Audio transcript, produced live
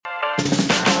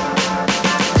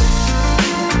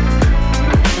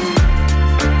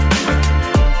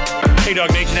Hey,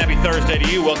 DawgNation, happy Thursday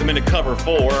to you. Welcome into Cover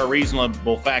 4, a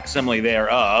reasonable facsimile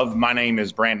thereof. My name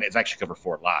is Brandon. It's actually Cover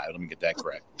 4 Live. Let me get that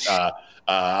correct.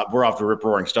 We're off to a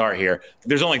rip-roaring start here.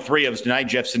 There's only three of us tonight.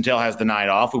 Jeff Sentell has the night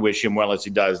off. We wish him well as he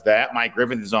does that. Mike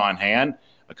Griffith is on hand.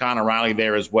 Connor Riley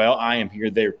there as well. I am here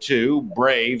there too.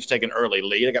 Braves take an early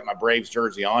lead. I got my Braves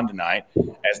jersey on tonight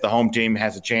as the home team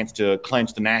has a chance to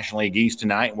clinch the National League East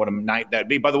tonight. What a night that'd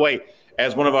be. By the way,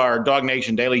 as one of our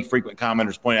DawgNation daily frequent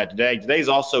commenters pointed out today's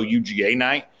also UGA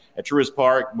night at Truist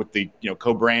Park with the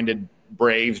co-branded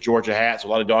Braves Georgia hats. A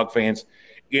lot of Dog fans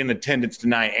in attendance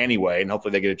tonight anyway, and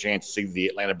hopefully they get a chance to see the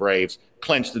Atlanta Braves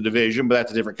clinch the division, but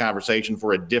that's a different conversation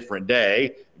for a different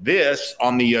day. This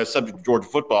on the subject of Georgia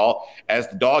football, as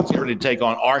the Dogs get ready to take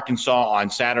on Arkansas on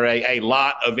Saturday. A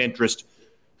lot of interest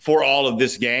for all of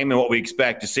this game and what we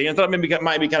expect to see. And I thought maybe it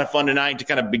might be kind of fun tonight to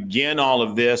kind of begin all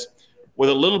of this with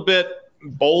a little bit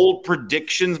bold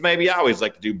predictions. Maybe I always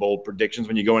like to do bold predictions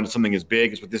when you go into something as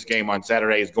big as what this game on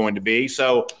Saturday is going to be.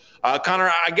 So,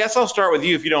 Connor, I guess I'll start with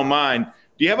you if you don't mind.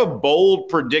 Do you have a bold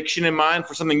prediction in mind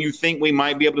for something you think we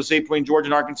might be able to see between Georgia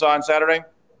and Arkansas on Saturday?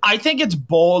 I think it's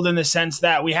bold in the sense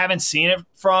that we haven't seen it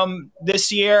from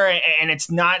this year, and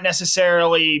it's not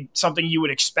necessarily something you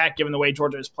would expect given the way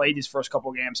Georgia has played these first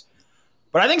couple of games.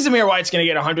 But I think Zamir White's going to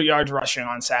get 100 yards rushing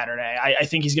on Saturday. I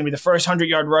think he's going to be the first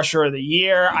 100-yard rusher of the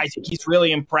year. I think he's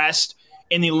really impressed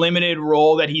in the limited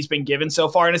role that he's been given so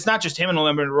far. And it's not just him in a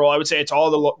limited role. I would say it's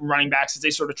all the running backs as they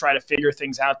sort of try to figure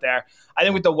things out there. I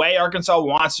think with the way Arkansas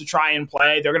wants to try and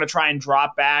play, they're going to try and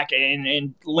drop back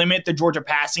and limit the Georgia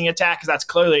passing attack because that's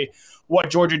clearly what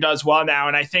Georgia does well now.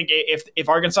 And I think if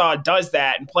Arkansas does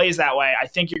that and plays that way, I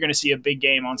think you're going to see a big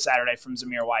game on Saturday from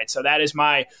Zamir White. So that is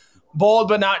my bold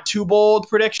but not too bold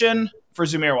prediction for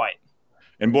Zamir White.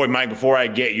 And boy, Mike, before I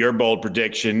get your bold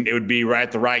prediction, it would be right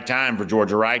at the right time for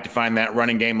Georgia, right, to find that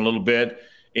running game a little bit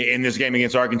in this game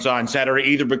against Arkansas on Saturday,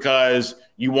 either because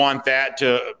you want that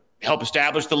to help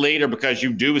establish the lead or because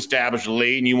you do establish the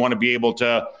lead and you want to be able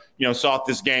to, salt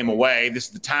this game away. This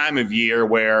is the time of year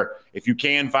where if you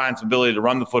can find some ability to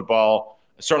run the football,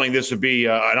 certainly this would be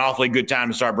an awfully good time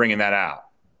to start bringing that out.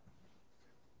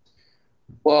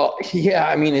 Well, yeah,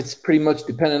 I mean, it's pretty much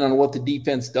dependent on what the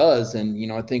defense does.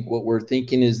 And, I think what we're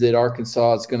thinking is that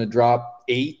Arkansas is going to drop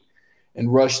 8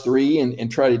 and rush 3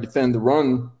 and try to defend the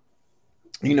run,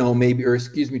 try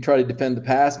to defend the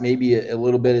pass, maybe a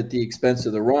little bit at the expense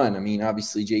of the run. I mean,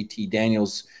 obviously JT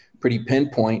Daniels pretty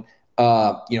pinpoint.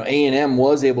 A&M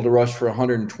was able to rush for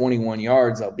 121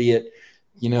 yards, albeit,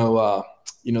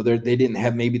 they didn't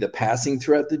have maybe the passing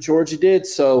threat that Georgia did.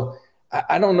 So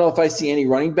I don't know if I see any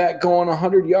running back going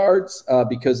 100 yards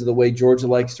because of the way Georgia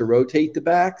likes to rotate the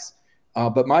backs.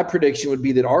 But my prediction would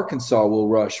be that Arkansas will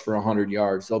rush for 100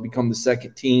 yards. They'll become the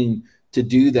second team to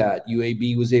do that.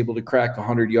 UAB was able to crack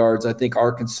 100 yards. I think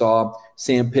Arkansas,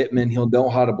 Sam Pittman, he'll know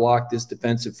how to block this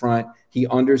defensive front. He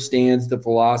understands the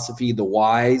philosophy, the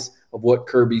whys of what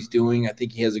Kirby's doing. I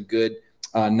think he has a good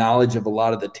knowledge of a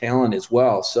lot of the talent as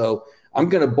well. So I'm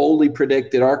going to boldly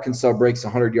predict that Arkansas breaks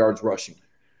 100 yards rushing.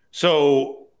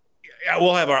 So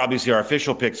we'll have our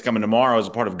official picks coming tomorrow as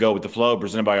a part of Go With The Flow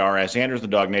presented by R.S. Andrews, the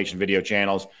DawgNation video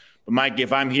channels. But, Mike,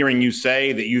 if I'm hearing you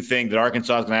say that you think that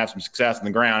Arkansas is going to have some success on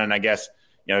the ground, and I guess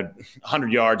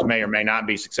 100 yards may or may not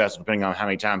be successful depending on how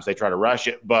many times they try to rush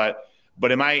it. But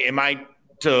am I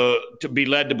to be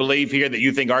led to believe here that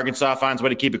you think Arkansas finds a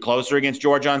way to keep it closer against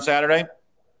Georgia on Saturday?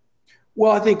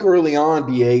 Well, I think early on,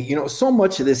 BA, so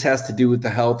much of this has to do with the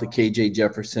health of KJ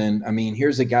Jefferson. I mean,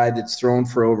 here's a guy that's thrown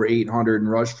for over 800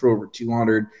 and rushed for over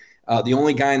 200. The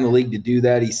only guy in the league to do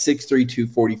that. He's 6'3",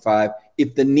 245.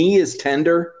 If the knee is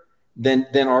tender, then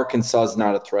Arkansas is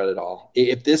not a threat at all.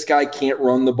 If this guy can't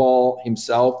run the ball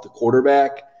himself, the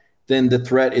quarterback, then the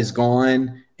threat is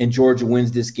gone and Georgia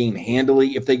wins this game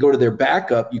handily. If they go to their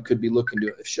backup, you could be looking to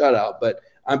a shutout. But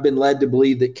I've been led to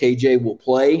believe that KJ will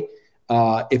play.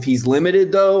 If he's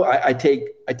limited, though, I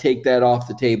take that off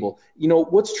the table.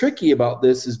 What's tricky about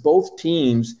this is both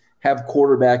teams have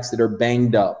quarterbacks that are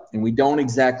banged up, and we don't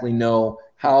exactly know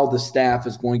how the staff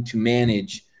is going to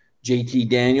manage JT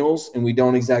Daniels, and we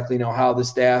don't exactly know how the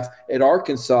staff at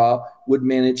Arkansas would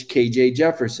manage KJ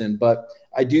Jefferson. But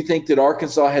I do think that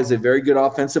Arkansas has a very good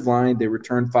offensive line. They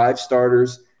returned 5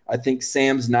 starters. I think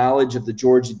Sam's knowledge of the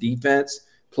Georgia defense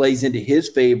plays into his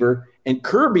favor. And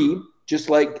Kirby, just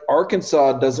like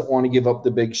Arkansas doesn't want to give up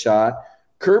the big shot,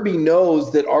 Kirby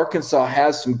knows that Arkansas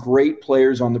has some great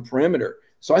players on the perimeter.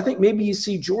 So I think maybe you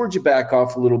see Georgia back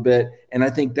off a little bit, and I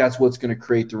think that's what's going to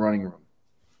create the running room.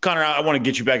 Connor, I want to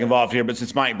get you back involved here, but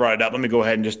since Mike brought it up, let me go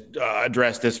ahead and just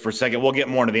address this for a second. We'll get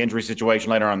more into the injury situation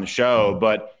later on the show,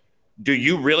 but Do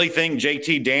you really think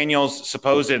JT Daniels'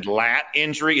 supposed lat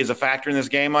injury is a factor in this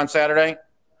game on Saturday?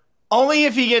 Only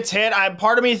if he gets hit.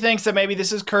 Part of me thinks that maybe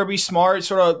this is Kirby Smart,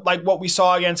 sort of like what we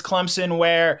saw against Clemson,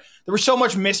 where there was so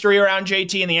much mystery around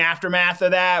JT in the aftermath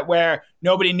of that, where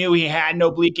nobody knew he had an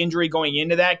oblique injury going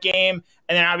into that game.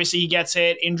 And then obviously he gets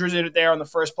hit, injures it there on the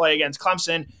first play against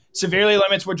Clemson, severely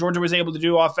limits what Georgia was able to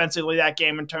do offensively that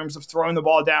game in terms of throwing the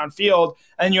ball downfield.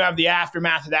 And then you have the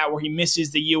aftermath of that where he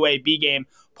misses the UAB game.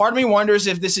 Part of me wonders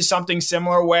if this is something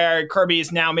similar where Kirby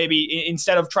is now maybe,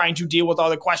 instead of trying to deal with all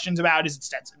the questions about is it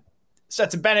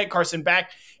Stetson Bennett, Carson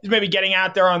Beck, he's maybe getting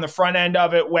out there on the front end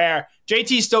of it where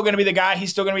JT's still going to be the guy. He's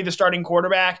still going to be the starting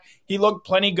quarterback. He looked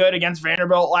plenty good against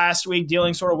Vanderbilt last week,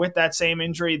 dealing sort of with that same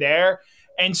injury there.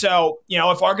 And so,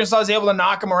 if Arkansas is able to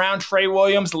knock him around, Trey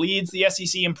Williams leads the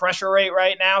SEC in pressure rate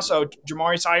right now. So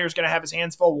Jamari Sire is going to have his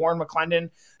hands full. Warren McClendon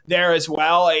there as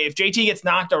well. If JT gets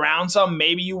knocked around some,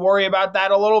 maybe you worry about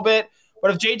that a little bit.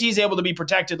 But if JT is able to be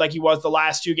protected like he was the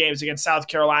last two games against South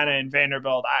Carolina and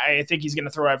Vanderbilt, I think he's going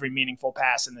to throw every meaningful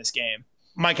pass in this game.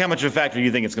 Mike, how much of a factor do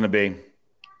you think it's going to be?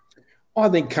 Well, I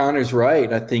think Connor's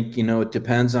right. I think, it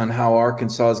depends on how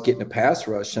Arkansas is getting a pass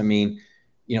rush. I mean,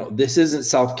 this isn't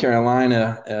South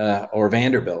Carolina or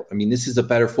Vanderbilt. I mean, this is a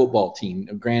better football team.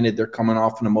 Granted, they're coming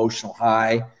off an emotional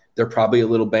high. They're probably a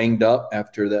little banged up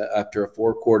after a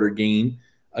four-quarter game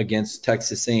against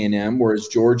Texas A&M, whereas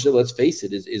Georgia, let's face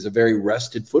it, is a very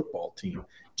rested football team.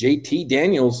 JT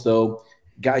Daniels, though,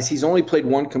 guys, he's only played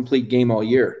one complete game all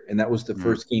year, and that was the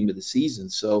first game of the season.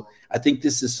 So I think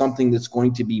this is something that's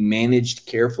going to be managed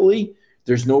carefully.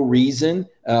 There's no reason,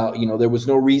 there was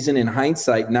no reason in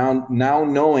hindsight now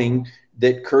knowing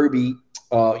that Kirby,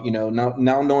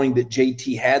 now knowing that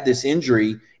JT had this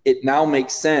injury, it now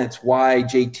makes sense why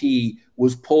JT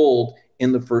was pulled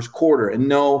in the first quarter. And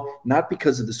no, not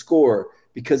because of the score,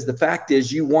 because the fact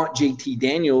is you want JT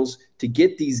Daniels to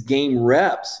get these game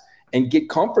reps and get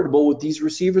comfortable with these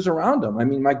receivers around him. I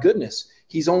mean, my goodness,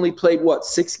 he's only played,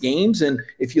 6 games? And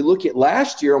if you look at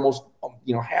last year, almost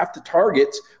half the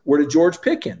targets were to George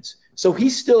Pickens. So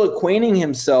he's still acquainting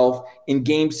himself in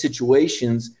game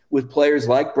situations with players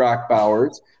like Brock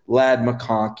Bowers, Ladd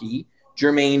McConkey,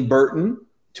 Jermaine Burton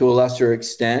to a lesser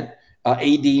extent,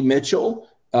 A.D. Mitchell,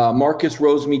 Marcus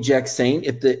Rosemy-Jacksaint,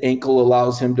 if the ankle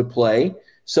allows him to play.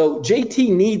 So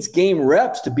JT needs game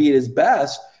reps to be at his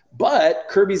best, but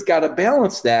Kirby's got to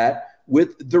balance that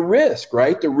with the risk,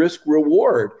 right? The risk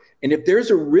reward. And if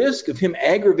there's a risk of him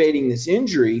aggravating this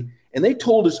injury, and they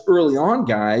told us early on,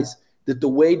 guys, that the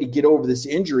way to get over this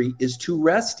injury is to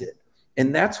rest it.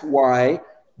 And that's why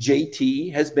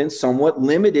JT has been somewhat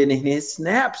limited in his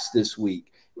snaps this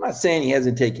week. I'm not saying he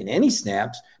hasn't taken any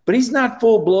snaps, but he's not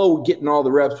full blow getting all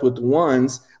the reps with the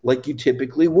ones like you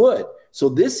typically would. So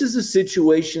this is a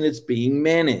situation that's being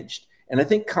managed. And I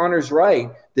think Connor's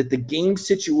right that the game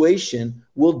situation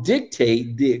will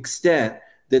dictate the extent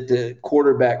that the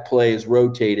quarterback play is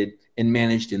rotated and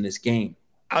managed in this game.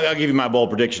 I'll give you my bold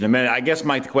prediction in a minute. I guess,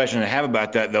 Mike, the question I have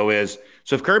about that, though, is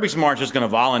so if Kirby Smart's just going to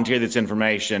volunteer this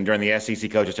information during the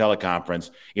SEC Coaches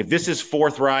Teleconference, if this is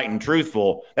forthright and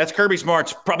truthful, that's Kirby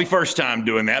Smart's probably first time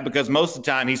doing that, because most of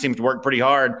the time he seems to work pretty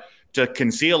hard to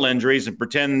conceal injuries and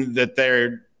pretend that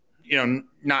they're,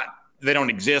 they don't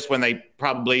exist when they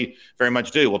probably very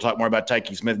much do. We'll talk more about Tyke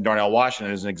Smith and Darnell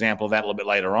Washington as an example of that a little bit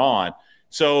later on.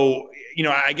 So,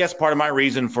 I guess part of my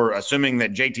reason for assuming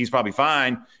that JT's probably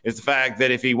fine is the fact that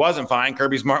if he wasn't fine,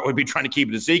 Kirby Smart would be trying to keep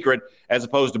it a secret as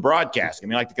opposed to broadcasting. I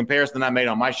mean, like the comparison I made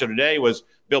on my show today was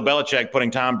Bill Belichick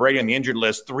putting Tom Brady on the injured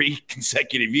list 3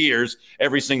 consecutive years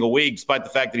every single week, despite the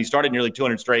fact that he started nearly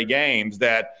 200 straight games,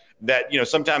 that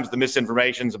sometimes the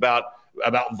misinformation's about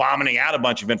vomiting out a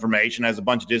bunch of information as a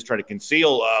bunch of is try to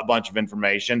conceal a bunch of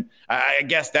information. I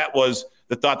guess that was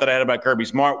the thought that I had about Kirby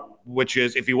Smart, which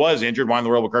is if he was injured, why in the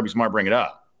world would Kirby Smart bring it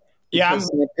up? Yeah,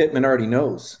 Sam Pittman already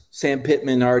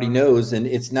knows. And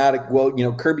it's not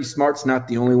Kirby Smart's not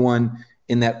the only one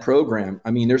in that program.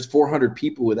 I mean, there's 400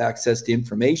 people with access to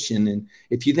information. And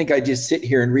if you think I just sit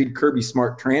here and read Kirby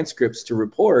Smart transcripts to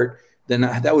report, then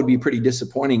that would be pretty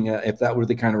disappointing if that were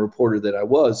the kind of reporter that I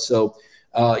was. So,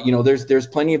 there's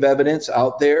plenty of evidence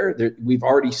out there. We've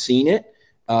already seen it.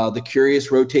 The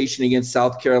curious rotation against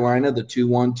South Carolina, the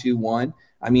 2-1-2-1.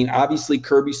 I mean, obviously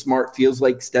Kirby Smart feels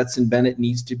like Stetson Bennett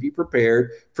needs to be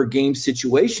prepared for game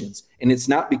situations. And it's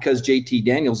not because JT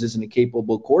Daniels isn't a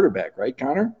capable quarterback, right,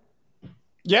 Connor?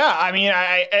 Yeah, I mean,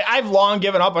 I've long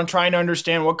given up on trying to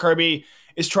understand what Kirby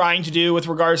is trying to do with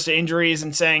regards to injuries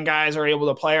and saying guys are able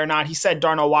to play or not. He said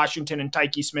Darnell Washington and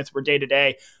Tyke Smith were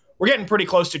day-to-day. We're getting pretty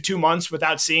close to 2 months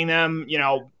without seeing them,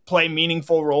 play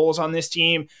meaningful roles on this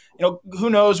team. Who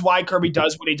knows why Kirby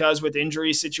does what he does with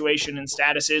injury situation and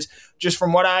statuses. Just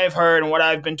from what I've heard and what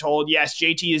I've been told, yes,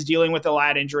 JT is dealing with a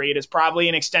lat injury. It is probably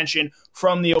an extension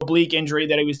from the oblique injury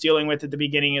that he was dealing with at the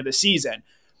beginning of the season.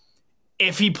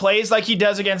 If he plays like he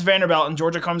does against Vanderbilt and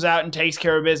Georgia comes out and takes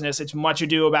care of business, it's much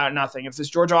ado about nothing. If this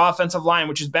Georgia offensive line,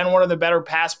 which has been one of the better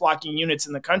pass blocking units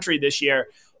in the country this year,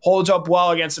 holds up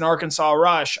well against an Arkansas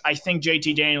rush, I think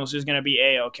JT Daniels is going to be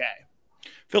A-okay.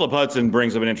 Philip Hudson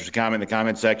brings up an interesting comment in the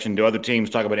comment section. Do other teams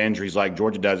talk about injuries like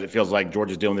Georgia does? It feels like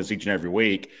Georgia's dealing with this each and every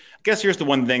week. I guess here's the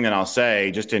one thing that I'll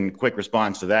say, just in quick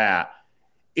response to that.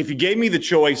 If you gave me the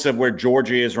choice of where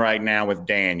Georgia is right now with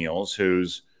Daniels,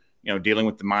 who's dealing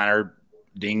with the minor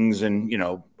dings and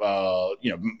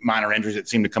minor injuries that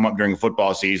seem to come up during the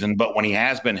football season, but when he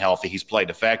has been healthy, he's played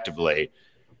effectively.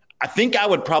 I think I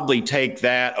would probably take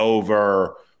that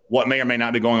over what may or may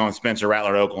not be going on with Spencer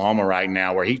Rattler at Oklahoma right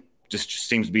now, where he just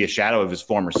seems to be a shadow of his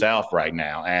former self right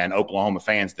now, and Oklahoma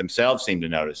fans themselves seem to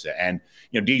notice it. And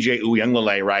DJ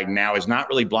Uiagalelei right now is not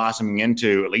really blossoming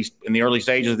into, at least in the early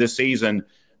stages of this season,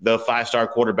 the five-star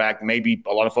quarterback maybe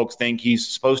a lot of folks think he's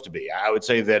supposed to be. I would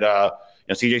say that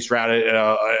C.J. Stroud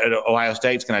at Ohio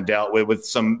State's kind of dealt with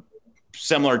some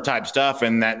similar type stuff,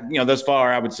 and that thus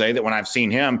far I would say that when I've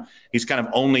seen him, he's kind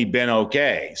of only been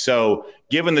okay. So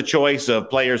given the choice of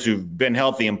players who've been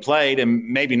healthy and played and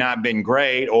maybe not been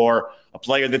great, or a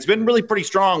player that's been really pretty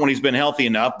strong when he's been healthy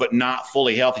enough but not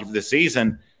fully healthy for the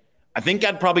season, I think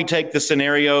I'd probably take the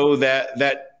scenario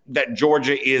that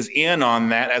Georgia is in on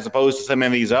that, as opposed to some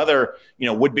of these other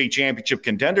would-be championship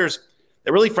contenders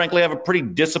that really, frankly, have a pretty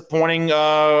disappointing,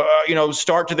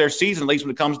 start to their season, at least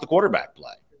when it comes to the quarterback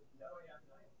play.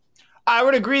 I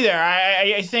would agree there.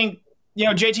 I think,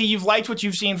 JT, you've liked what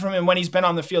you've seen from him when he's been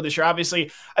on the field this year.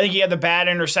 Obviously, I think he had the bad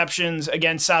interceptions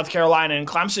against South Carolina and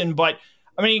Clemson. But,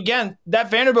 again,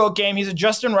 that Vanderbilt game, he's a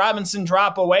Justin Robinson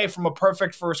drop away from a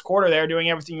perfect first quarter there, doing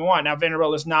everything you want. Now,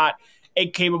 Vanderbilt is not a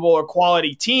capable or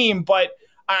quality team, but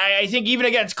I think even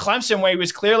against Clemson, where he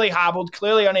was clearly hobbled,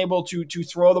 clearly unable to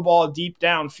throw the ball deep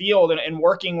downfield and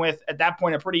working with, at that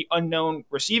point, a pretty unknown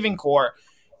receiving core,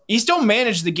 he still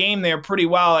managed the game there pretty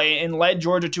well and led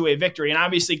Georgia to a victory. And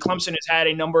obviously Clemson has had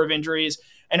a number of injuries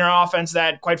and an offense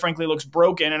that, quite frankly, looks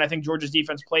broken, and I think Georgia's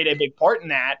defense played a big part in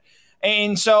that.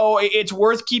 And so it's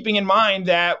worth keeping in mind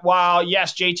that while,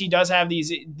 yes, JT does have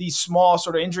these small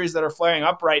sort of injuries that are flaring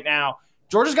up right now,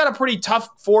 Georgia's got a pretty tough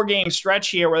 4-game stretch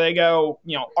here where they go,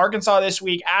 Arkansas this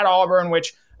week, at Auburn,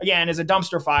 which, again, is a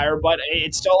dumpster fire, but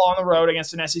it's still on the road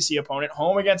against an SEC opponent,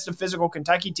 home against a physical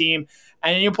Kentucky team,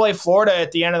 and then you play Florida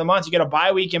at the end of the month. You get a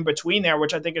bye week in between there,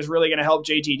 which I think is really going to help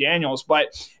JT Daniels. But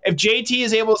if JT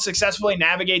is able to successfully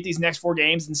navigate these next 4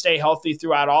 games and stay healthy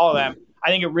throughout all of them, I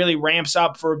think it really ramps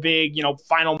up for a big,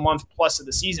 final month plus of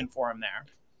the season for him there.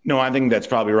 No, I think that's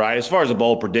probably right. As far as a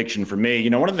bold prediction for me,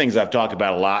 one of the things I've talked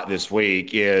about a lot this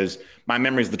week is my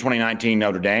memories of the 2019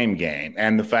 Notre Dame game,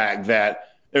 and the fact that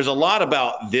there's a lot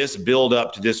about this build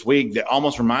up to this week that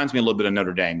almost reminds me a little bit of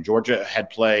Notre Dame. Georgia had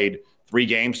played 3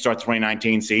 games to start the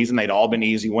 2019 season. They'd all been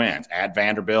easy wins at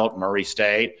Vanderbilt, Murray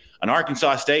State, an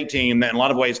Arkansas State team that in a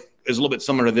lot of ways is a little bit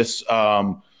similar to this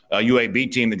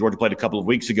UAB team that Georgia played a couple of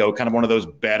weeks ago, kind of one of those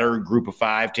better group of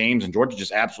 5 teams. And Georgia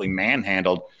just absolutely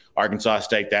manhandled Arkansas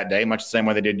State that day, much the same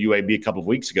way they did UAB a couple of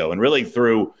weeks ago. And really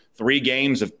through 3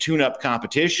 games of tune-up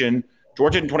competition,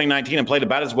 Georgia in 2019 had played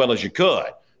about as well as you could.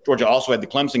 Georgia also had the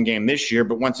Clemson game this year,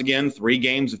 but once again, 3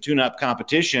 games of tune-up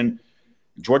competition.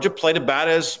 Georgia played about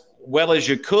as well as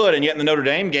you could, and yet in the Notre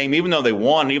Dame game, even though they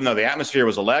won, even though the atmosphere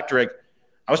was electric,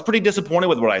 I was pretty disappointed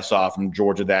with what I saw from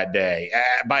Georgia that day.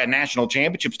 By a national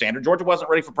championship standard, Georgia wasn't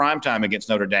ready for primetime against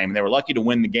Notre Dame, and they were lucky to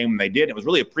win the game when they did. It was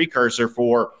really a precursor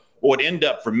for what would end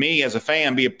up, for me as a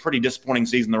fan, be a pretty disappointing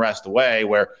season the rest of the way,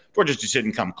 where Georgia just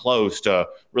didn't come close to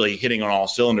really hitting on all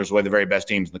cylinders the way the very best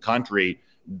teams in the country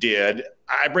did.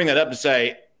 I bring that up to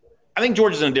say I think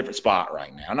Georgia's in a different spot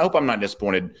right now. And I hope I'm not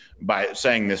disappointed by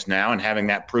saying this now and having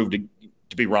that proved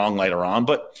to be wrong later on.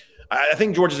 But I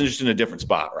think Georgia's just in a different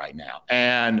spot right now.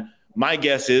 And my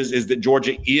guess is that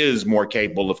Georgia is more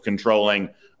capable of controlling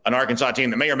an Arkansas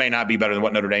team that may or may not be better than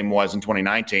what Notre Dame was in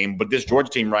 2019. But this Georgia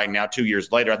team right now, 2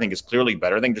 years later, I think is clearly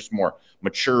better. I think just more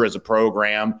mature as a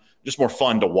program, just more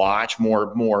fun to watch,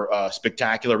 more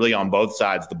spectacular really on both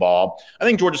sides of the ball. I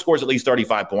think Georgia scores at least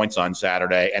 35 points on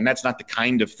Saturday, and that's not the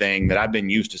kind of thing that I've been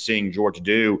used to seeing Georgia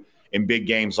do in big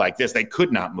games like this. They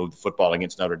could not move the football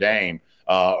against Notre Dame,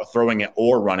 throwing it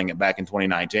or running it back in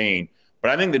 2019. But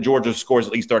I think that Georgia scores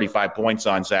at least 35 points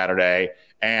on Saturday,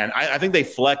 and I think they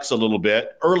flex a little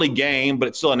bit. Early game, but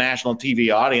it's still a national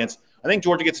TV audience. I think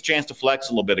Georgia gets a chance to flex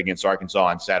a little bit against Arkansas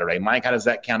on Saturday. Mike, how does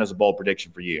that count as a bold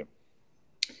prediction for you?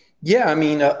 Yeah, I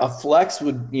mean, a flex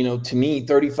would, to me,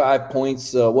 35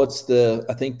 points. I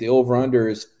think the over-under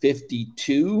is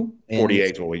 52.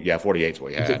 48 is what we had.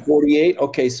 48?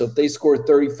 Okay, so if they score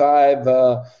 35,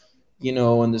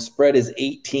 and the spread is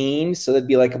 18, so that'd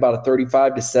be like about a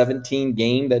 35-17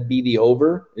 game. That'd be the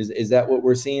over. Is that what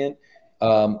we're seeing?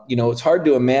 It's hard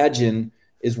to imagine,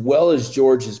 as well as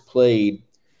Georgia's played,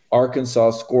 Arkansas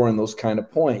scoring those kind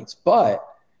of points. But,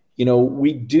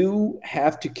 we do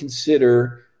have to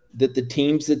consider that the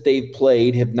teams that they've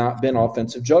played have not been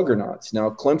offensive juggernauts. Now,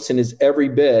 Clemson is every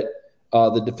bit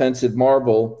the defensive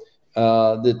marvel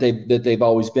that they've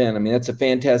always been. I mean, that's a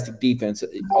fantastic defense,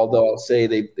 although I'll say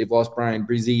they've lost Brian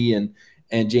Brzee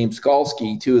and James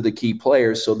Skalski, two of the key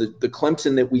players. So the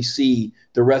Clemson that we see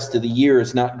the rest of the year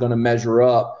is not going to measure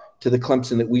up to the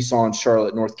Clemson that we saw in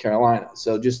Charlotte, North Carolina.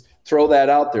 So just throw that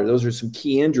out there. Those are some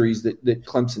key injuries that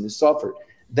Clemson has suffered.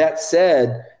 That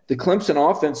said, the Clemson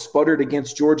offense sputtered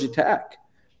against Georgia Tech.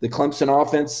 The Clemson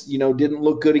offense, didn't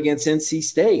look good against NC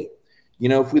State.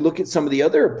 If we look at some of the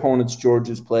other opponents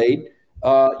Georgia's played,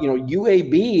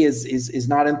 UAB is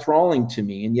not enthralling to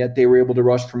me, and yet they were able to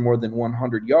rush for more than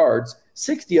 100 yards,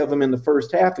 60 of them in the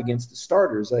first half against the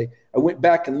starters. I went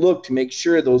back and looked to make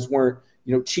sure those weren't,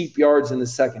 cheap yards in the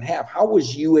second half. How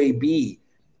was UAB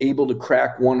able to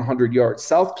crack 100 yards?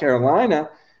 South Carolina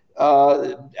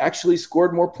actually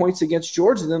scored more points against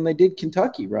Georgia than they did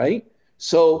Kentucky, right?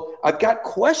 So I've got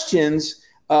questions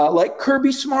like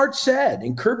Kirby Smart said,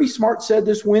 and Kirby Smart said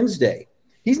this Wednesday.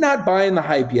 He's not buying the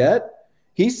hype yet.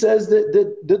 He says that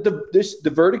the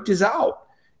verdict is out.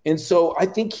 And so I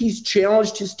think he's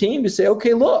challenged his team to say,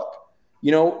 okay, look,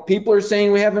 people are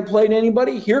saying we haven't played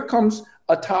anybody. Here comes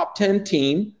a top 10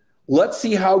 team. Let's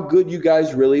see how good you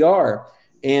guys really are.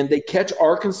 And they catch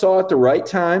Arkansas at the right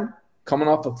time, coming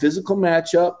off a physical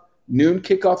matchup, noon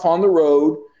kickoff on the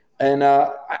road. And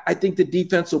I think the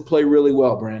defense will play really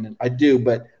well, Brandon. I do.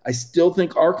 But I still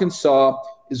think Arkansas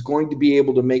is going to be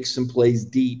able to make some plays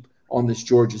deep on this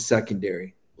Georgia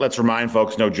secondary. Let's remind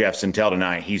folks, no Jeff Sintel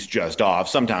tonight. He's just off.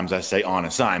 Sometimes I say on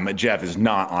assignment. Jeff is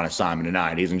not on assignment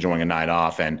tonight. He's enjoying a night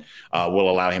off, and we'll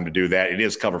allow him to do that. It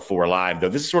is Cover 4 Live, though.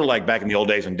 This is sort of like back in the old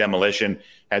days when Demolition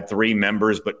had 3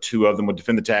 members, but 2 of them would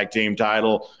defend the tag team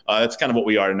title. That's kind of what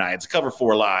we are tonight. It's Cover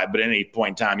 4 Live, but at any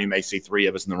point in time, you may see 3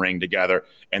 of us in the ring together,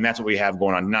 and that's what we have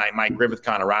going on tonight. Mike Griffith,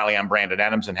 Connor Riley, I'm Brandon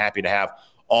Adams, and happy to have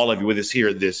all of you with us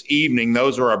here this evening.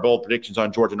 Those are our bold predictions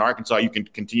on Georgia and Arkansas. You can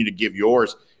continue to give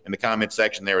yours in the comment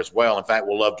section there as well. In fact,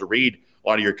 we'll love to read a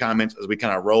lot of your comments as we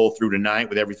kind of roll through tonight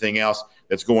with everything else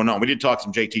that's going on. We did talk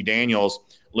some JT Daniels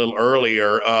a little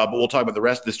earlier, but we'll talk about the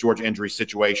rest of this Georgia injury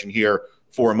situation here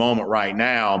for a moment right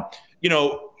now.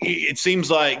 It seems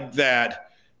like that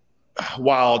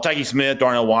while Tykee Smith,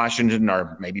 Darnell Washington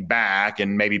are maybe back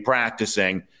and maybe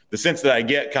practicing, the sense that I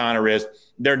get, Connor, is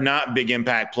they're not big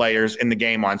impact players in the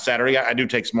game on Saturday. I do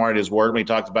take Smart at his word when he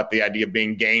talks about the idea of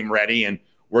being game ready and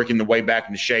working the way back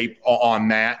into shape on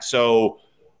that. So,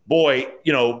 boy,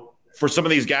 for some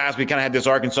of these guys, we kind of had this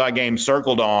Arkansas game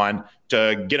circled on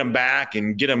to get them back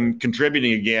and get them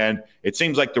contributing again. It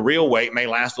seems like the real weight may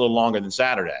last a little longer than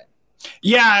Saturday.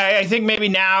 Yeah, I think maybe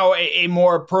now a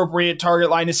more appropriate target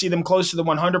line to see them close to the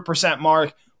 100%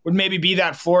 mark would maybe be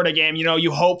that Florida game.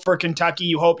 You hope for Kentucky.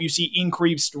 You hope you see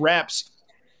increased reps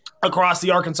across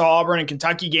the Arkansas, Auburn, and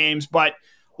Kentucky games. But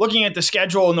looking at the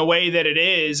schedule and the way that it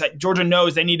is, Georgia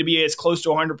knows they need to be as close to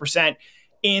 100%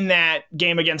 in that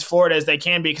game against Florida as they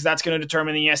can be, because that's going to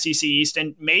determine the SEC East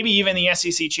and maybe even the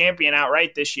SEC champion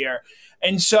outright this year.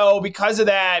 And so because of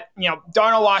that,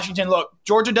 Darnell Washington, look,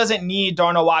 Georgia doesn't need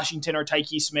Darnell Washington or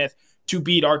Tykee Smith to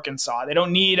beat Arkansas. They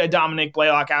don't need a Dominic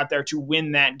Blaylock out there to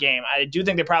win that game. I do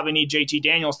think they probably need JT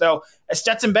Daniels, though. As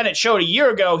Stetson Bennett showed a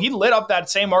year ago, he lit up that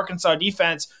same Arkansas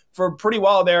defense for pretty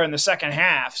well there in the second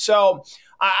half. So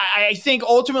I think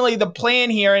ultimately the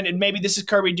plan here, and maybe this is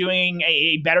Kirby doing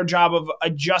a better job of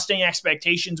adjusting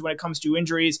expectations when it comes to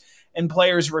injuries and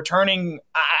players returning.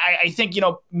 I think,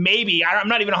 maybe, I'm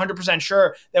not even 100%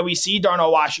 sure that we see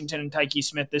Darnell Washington and Tykee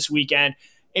Smith this weekend.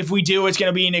 If we do, it's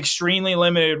going to be in extremely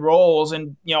limited roles.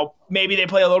 And, maybe they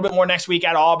play a little bit more next week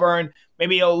at Auburn,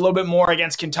 maybe a little bit more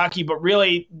against Kentucky. But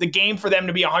really, the game for them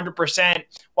to be 100%,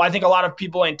 well, I think a lot of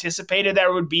people anticipated that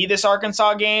it would be this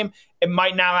Arkansas game. It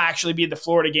might now actually be the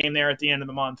Florida game there at the end of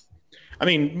the month. I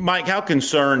mean, Mike, how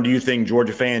concerned do you think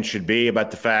Georgia fans should be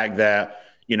about the fact that,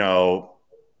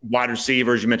 wide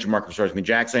receivers, you mentioned Marcus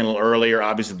Jackson a little earlier.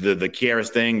 Obviously, the Kieras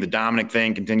thing, the Dominic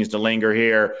thing continues to linger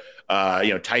here.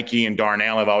 Tyke and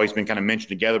Darnell have always been kind of mentioned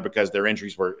together because their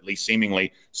injuries were at least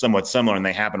seemingly somewhat similar, and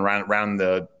they happened around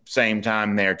the same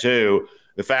time there too.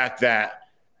 The fact that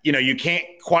you can't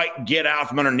quite get out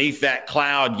from underneath that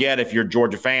cloud yet if you're a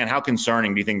Georgia fan, how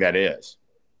concerning do you think that is?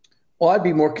 Well, I'd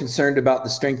be more concerned about the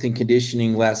strength and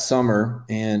conditioning last summer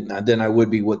than I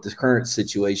would be what the current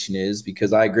situation is,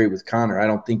 because I agree with Connor. I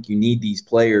don't think you need these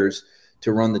players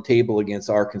to run the table against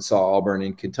Arkansas, Auburn,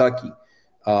 and Kentucky.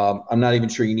 I'm not even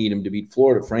sure you need them to beat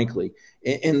Florida, frankly.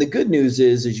 And the good news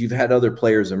is you've had other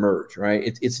players emerge, right?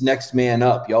 It's next man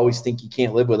up. You always think you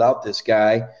can't live without this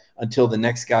guy until the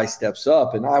next guy steps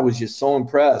up. And I was just so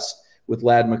impressed with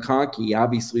Ladd McConkey.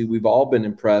 Obviously, we've all been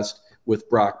impressed with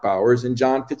Brock Bowers, and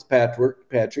John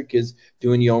Fitzpatrick is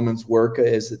doing yeoman's work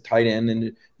as a tight end in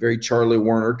a very Charlie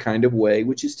Warner kind of way,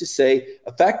 which is to say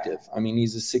effective. I mean,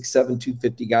 he's a 6'7",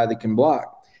 250 guy that can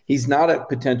block. He's not a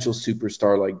potential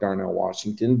superstar like Darnell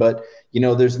Washington, but,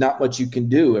 there's not much you can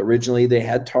do. Originally, they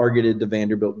had targeted the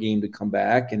Vanderbilt game to come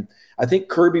back, and I think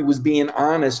Kirby was being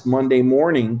honest Monday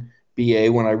morning,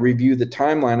 BA, when I reviewed the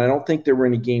timeline. I don't think there were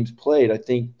any games played. I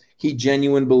think he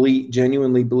genuinely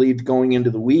believed going into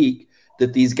the week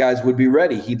that these guys would be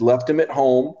ready. He'd left them at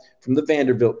home from the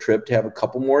Vanderbilt trip to have a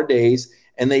couple more days,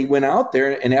 and they went out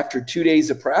there, and after 2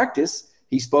 days of practice,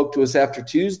 he spoke to us after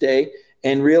Tuesday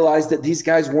and realized that these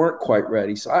guys weren't quite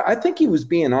ready. So I think he was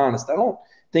being honest. I don't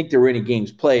think there were any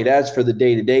games played. As for the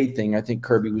day-to-day thing, I think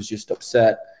Kirby was just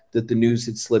upset that the news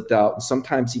had slipped out. And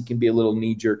sometimes he can be a little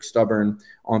knee-jerk stubborn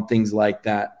on things like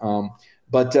that.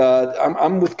 But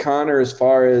I'm with Connor as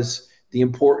far as the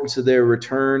importance of their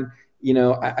return.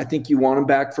 I think you want him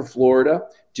back for Florida,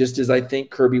 just as I think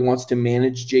Kirby wants to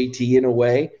manage JT in a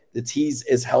way that he's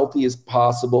as healthy as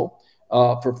possible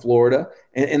for Florida.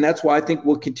 And that's why I think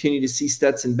we'll continue to see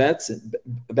Stetson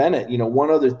Bennett. One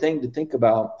other thing to think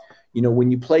about,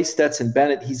 when you play Stetson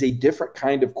Bennett, he's a different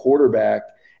kind of quarterback.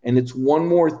 And it's one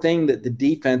more thing that the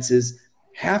defenses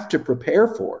have to prepare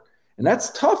for. And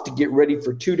that's tough to get ready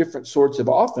for two different sorts of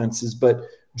offenses, but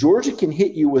Georgia can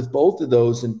hit you with both of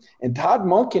those. And Todd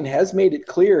Monken has made it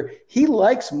clear he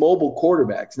likes mobile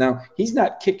quarterbacks. Now, he's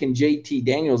not kicking JT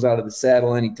Daniels out of the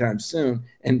saddle anytime soon,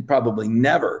 and probably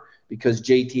never, because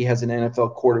JT has an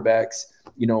NFL quarterback's,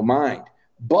 mind.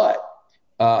 But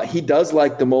he does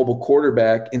like the mobile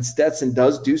quarterback, and Stetson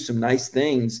does do some nice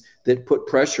things that put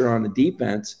pressure on the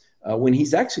defense when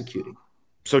he's executing.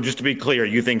 So just to be clear,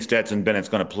 you think Stetson Bennett's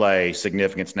going to play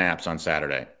significant snaps on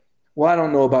Saturday? Well, I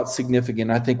don't know about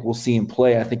significant. I think we'll see him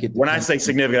play. I think when I say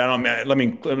significant, let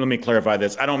me clarify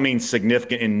this. I don't mean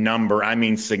significant in number. I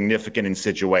mean significant in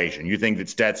situation. You think that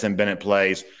Stetson Bennett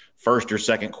plays first or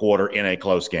second quarter in a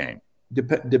close game?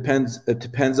 Depends. It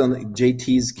depends on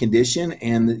JT's condition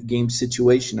and the game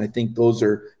situation. I think those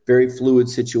are very fluid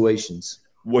situations.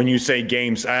 When you say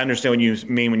games, I understand what you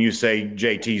mean when you say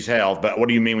JT's health, but what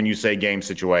do you mean when you say game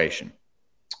situation?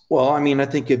 Well, I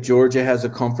think if Georgia has a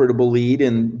comfortable lead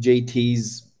and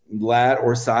JT's lat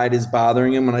or side is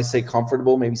bothering him, when I say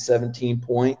comfortable, maybe 17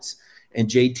 points, and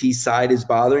JT's side is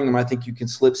bothering him, I think you can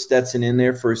slip Stetson in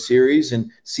there for a series and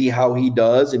see how he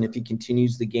does, and if he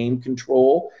continues the game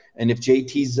control. And if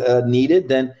JT's needed,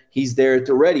 then he's there at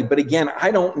the ready. But again,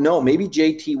 I don't know. Maybe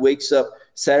JT wakes up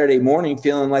Saturday morning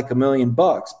feeling like $1 million.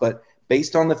 But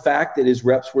based on the fact that his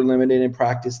reps were limited in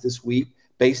practice this week,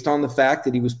 based on the fact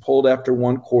that he was pulled after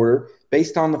one quarter,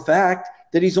 based on the fact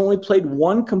that he's only played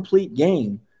one complete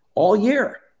game all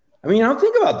year.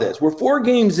 Think about this. We're 4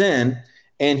 games in,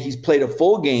 and he's played a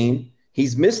full game.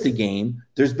 He's missed a game.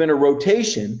 There's been a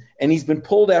rotation, and he's been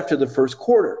pulled after the first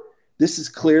quarter. This is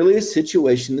clearly a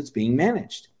situation that's being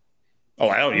managed.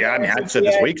 Oh, yeah. I said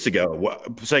this weeks ago.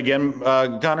 Say again,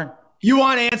 Connor? You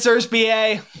want answers,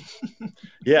 BA?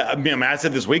 Yeah, I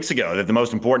said this weeks ago that the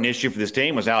most important issue for this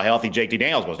team was how healthy JT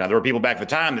Daniels was. Now, there were people back at the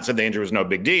time that said the injury was no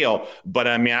big deal. But,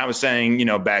 I was saying,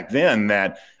 back then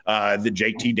that the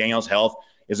JT Daniels' health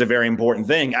is a very important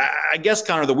thing. I guess,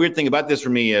 Connor, the weird thing about this for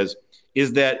me is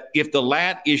that if the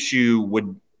lat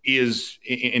issue is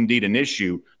indeed an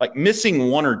issue, like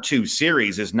missing 1 or 2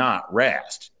 series is not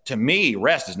rest. To me,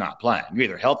 rest is not playing. You're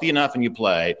either healthy enough and you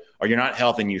play, or you're not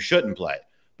healthy and you shouldn't play.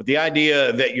 But the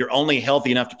idea that you're only healthy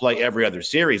enough to play every other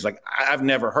series, like I've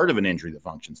never heard of an injury that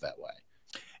functions that way.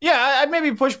 Yeah, I'd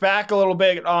maybe push back a little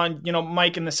bit on,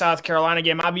 Mike in the South Carolina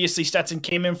game. Obviously, Stetson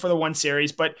came in for the one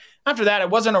series, but after that,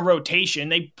 it wasn't a rotation.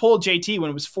 They pulled JT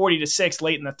when it was 40-6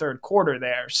 late in the third quarter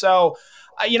there. So,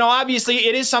 obviously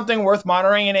it is something worth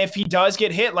monitoring. And if he does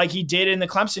get hit like he did in the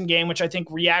Clemson game, which I think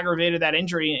re-aggravated that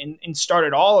injury and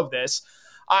started all of this,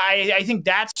 I think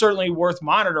that's certainly worth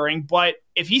monitoring. But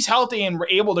if he's healthy and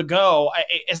able to go,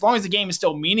 as long as the game is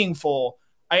still meaningful,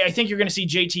 I think you're going to see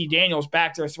JT Daniels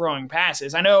back there throwing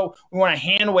passes. I know we want to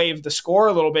hand wave the score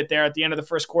a little bit there at the end of the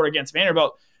first quarter against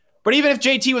Vanderbilt, but even if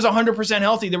JT was 100%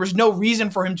 healthy, there was no reason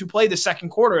for him to play the second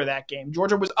quarter of that game.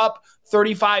 Georgia was up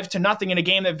 35-0 in a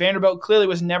game that Vanderbilt clearly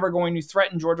was never going to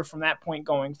threaten Georgia from that point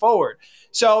going forward.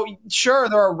 So sure,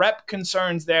 there are rep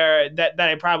concerns there that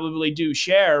I probably do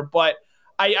share, but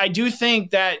I do think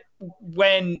that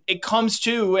when it comes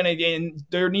to, and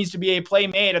there needs to be a play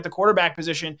made at the quarterback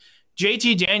position,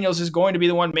 JT Daniels is going to be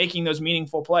the one making those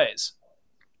meaningful plays.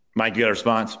 Mike, you got a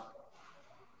response?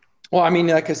 Well, I mean,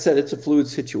 like I said, it's a fluid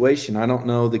situation. I don't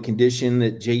know the condition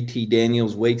that JT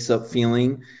Daniels wakes up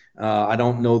feeling. I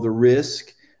don't know the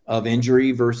risk of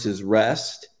injury versus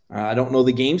rest. I don't know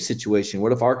the game situation.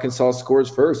 What if Arkansas scores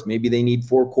first? Maybe they need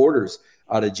 4 quarters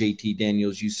out of JT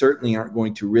Daniels. You certainly aren't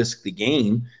going to risk the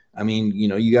game. I mean,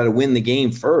 you got to win the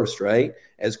game first, right?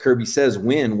 As Kirby says,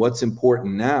 win. What's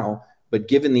important now? But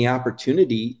given the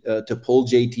opportunity to pull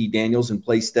JT Daniels and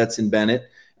play Stetson Bennett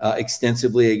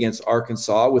extensively against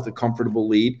Arkansas with a comfortable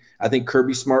lead, I think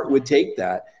Kirby Smart would take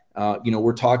that.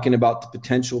 We're talking about the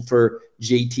potential for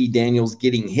JT Daniels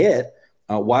getting hit.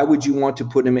 Why would you want to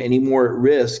put him any more at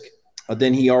risk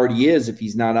than he already is if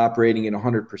he's not operating at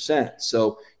 100%?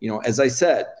 So, as I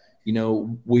said,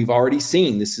 we've already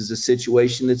seen this is a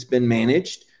situation that's been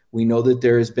managed. We know that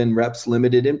there has been reps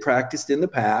limited and practiced in the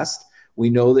past. We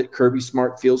know that Kirby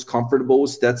Smart feels comfortable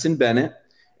with Stetson Bennett,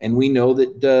 and we know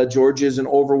that Georgia is an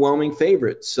overwhelming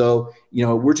favorite. So,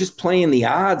 we're just playing the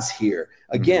odds here.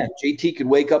 Again, JT could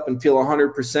wake up and feel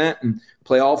 100% and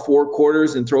play all 4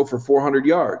 quarters and throw for 400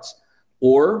 yards.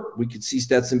 Or we could see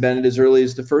Stetson Bennett as early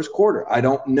as the first quarter. I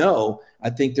don't know. I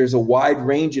think there's a wide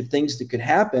range of things that could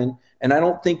happen, and I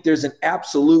don't think there's an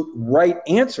absolute right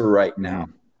answer right now.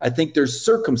 I think there's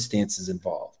circumstances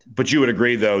involved. But you would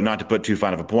agree, though, not to put too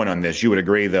fine of a point on this, you would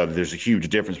agree, though, that there's a huge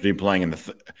difference between playing in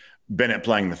Bennett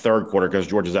playing the third quarter because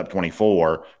Georgia's up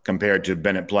 24 compared to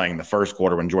Bennett playing the first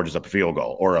quarter when Georgia's up a field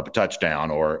goal or up a touchdown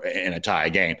or in a tie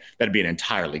game. That'd be an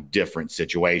entirely different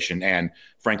situation. And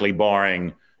frankly,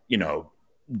 barring,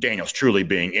 Daniels truly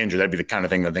being injured, that'd be the kind of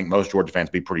thing that I think most Georgia fans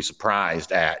would be pretty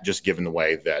surprised at, just given the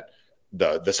way that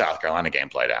the South Carolina game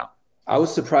played out. I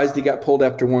was surprised he got pulled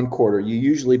after 1 quarter. You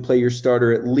usually play your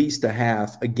starter at least a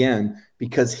half, again,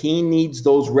 because he needs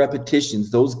those repetitions.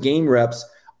 Those game reps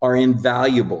are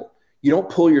invaluable. You don't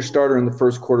pull your starter in the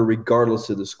first quarter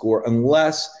regardless of the score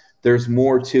unless there's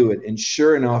more to it. And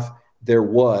sure enough, there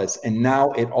was. And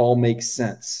now it all makes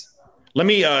sense. Let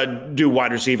me do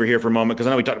wide receiver here for a moment because I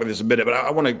know we talked about this a bit, but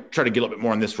I want to try to get a little bit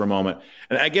more on this for a moment.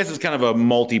 And I guess it's kind of a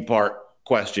multi-part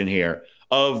question here.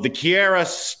 Of the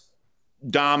Kieras,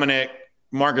 Dominic,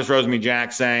 Marcus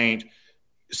Rosemy-Jack Saint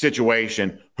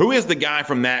situation, who is the guy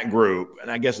from that group? And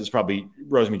I guess it's probably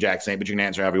Rosemy-Jack Saint, but you can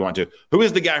answer however you want to. Who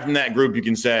is the guy from that group you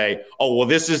can say, oh, well,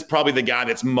 this is probably the guy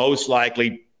that's most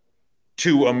likely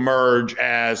to emerge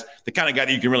as the kind of guy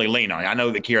that you can really lean on? I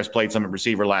know that Kieras played some at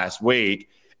receiver last week.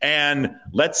 And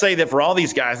let's say that for all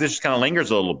these guys, this just kind of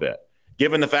lingers a little bit,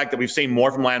 given the fact that we've seen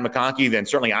more from Landon McConkey than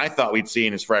certainly I thought we'd see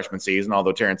in his freshman season,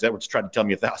 although Terrence Edwards tried to tell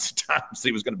me 1,000 times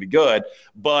he was going to be good.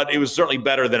 But it was certainly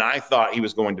better than I thought he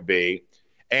was going to be.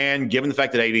 And given the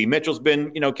fact that A.D. Mitchell's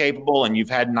been, capable, and you've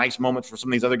had nice moments for some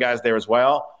of these other guys there as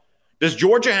well, does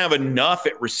Georgia have enough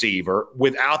at receiver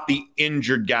without the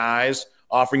injured guys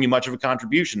offering you much of a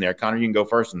contribution there? Connor, you can go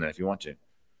first in that if you want to.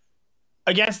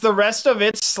 Against the rest of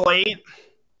its slate,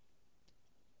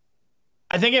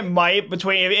 I think it might,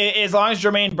 as long as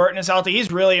Jermaine Burton is healthy.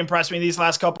 He's really impressed me these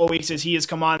last couple of weeks as he has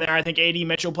come on there. I think A.D.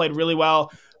 Mitchell played really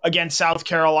well against South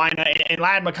Carolina. And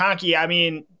Landon McConkey, I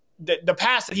mean, the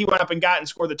pass that he went up and got and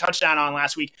scored the touchdown on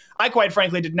last week, I quite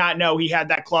frankly did not know he had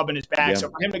that club in his bag. Yeah. So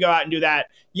for him to go out and do that,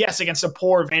 yes, against a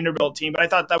poor Vanderbilt team, but I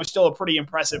thought that was still a pretty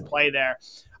impressive play there.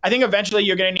 I think eventually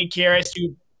you're going to need Kieras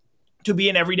to be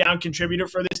an every down contributor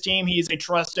for this team. He is a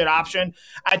trusted option.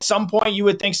 At some point, you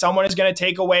would think someone is going to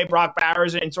take away Brock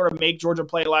Bowers and sort of make Georgia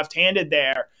play left-handed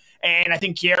there. And I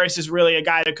think Kieras is really a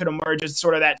guy that could emerge as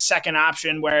sort of that second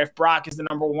option where if Brock is the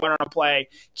number one on a play,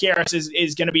 Kieras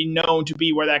is going to be known to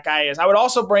be where that guy is. I would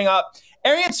also bring up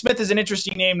Arian Smith is an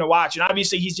interesting name to watch. And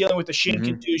obviously he's dealing with the shin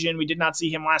contusion. We did not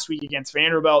see him last week against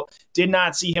Vanderbilt. Did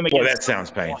not see him against. Boy, that sounds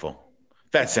painful.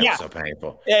 That sounds so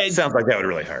painful. It sounds like that would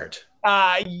really hurt.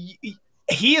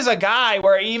 He is a guy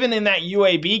where even in that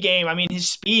UAB game, I mean, his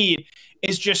speed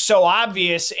is just so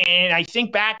obvious. And I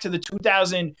think back to the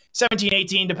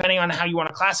 2017-18, depending on how you want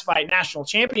to classify it, national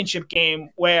championship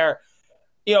game where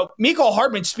Mecole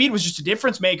Hardman's speed was just a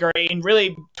difference maker and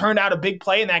really turned out a big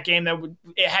play in that game that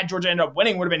had Georgia end up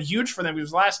winning, would have been huge for them. It was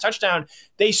the last touchdown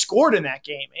they scored in that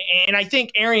game. And I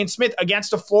think Arian Smith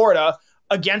against a Florida,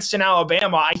 against an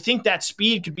Alabama, I think that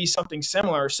speed could be something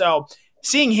similar. So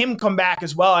seeing him come back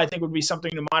as well, I think would be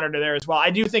something to monitor there as well. I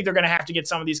do think they're going to have to get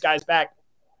some of these guys back.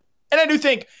 And I do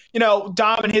think,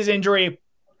 Dom and his injury,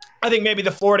 I think maybe the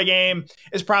Florida game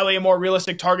is probably a more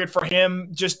realistic target for him,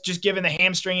 just given the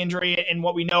hamstring injury and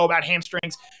what we know about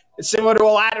hamstrings. It's similar to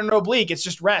a lat or oblique. It's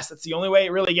just rest. That's the only way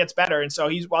it really gets better. And so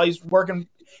while he's working,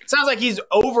 it sounds like he's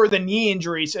over the knee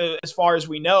injuries as far as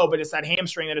we know, but it's that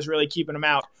hamstring that is really keeping him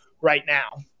out right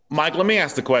now. Mike, let me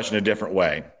ask the question a different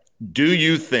way. Do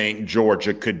you think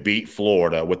Georgia could beat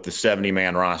Florida with the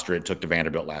 70-man roster it took to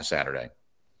Vanderbilt last Saturday?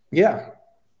 Yeah.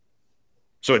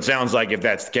 So it sounds like if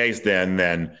that's the case,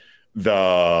 then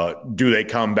do they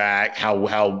come back?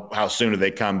 How soon do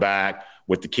they come back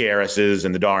with the Karrases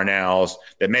and the Darnells?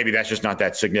 That maybe that's just not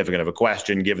that significant of a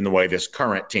question given the way this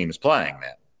current team is playing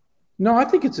then. No, I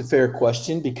think it's a fair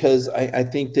question because I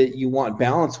think that you want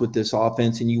balance with this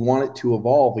offense and you want it to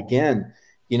evolve. Again,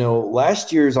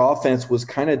 last year's offense was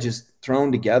kind of just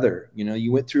thrown together.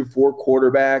 You went through 4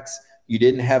 quarterbacks. You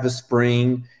didn't have a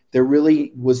spring. There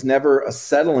really was never a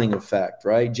settling effect,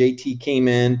 right? JT came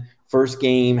in. First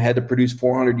game, had to produce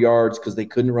 400 yards because they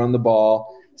couldn't run the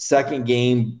ball. Second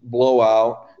game,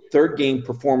 blowout. Third game,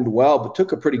 performed well, but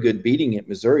took a pretty good beating at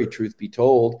Missouri, truth be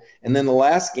told. And then the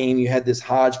last game, you had this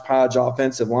hodgepodge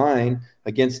offensive line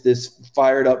against this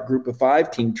fired-up group of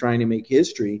 5 team trying to make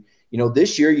history.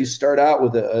 This year you start out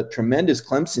with a tremendous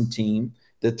Clemson team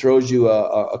that throws you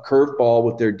a curveball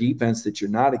with their defense that you're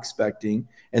not expecting,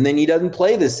 and then he doesn't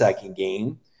play the second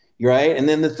game. Right? And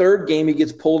then the third game, he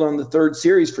gets pulled on the third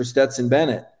series for Stetson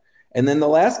Bennett. And then the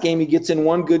last game, he gets in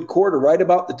one good quarter. Right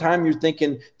about the time you're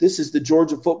thinking, this is the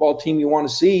Georgia football team you want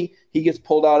to see, he gets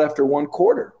pulled out after one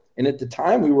quarter. And at the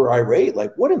time, we were irate,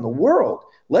 like, what in the world?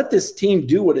 Let this team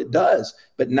do what it does.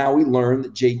 But now we learn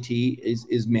that JT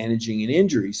is managing an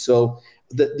injury. So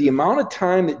the amount of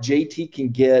time that JT can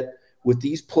get with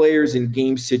these players in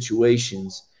game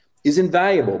situations is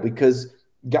invaluable because,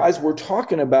 guys, we're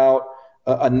talking about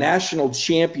a national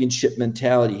championship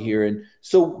mentality here. And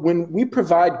so when we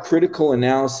provide critical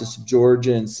analysis of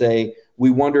Georgia and say,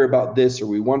 we wonder about this or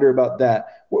we wonder about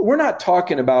that, we're not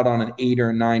talking about on an 8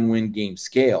 or a 9 win game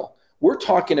scale. We're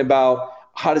talking about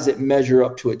how does it measure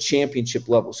up to a championship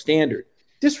level standard.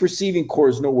 This receiving core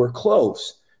is nowhere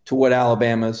close to what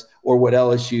Alabama's or what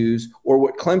LSU's or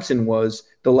what Clemson was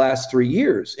the last 3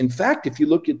 years. In fact, if you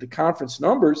look at the conference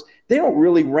numbers, they don't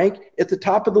really rank at the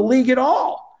top of the league at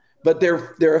all. But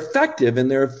they're effective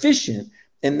and they're efficient.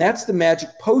 And that's the magic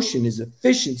potion is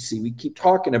efficiency. We keep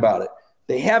talking about it.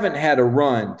 They haven't had a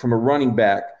run from a running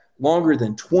back longer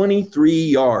than 23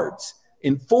 yards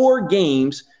in 4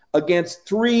 games against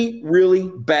 3 really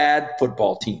bad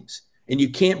football teams. And you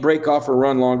can't break off a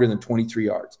run longer than 23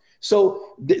 yards.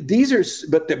 So these are –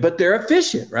 but they're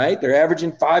efficient, right? They're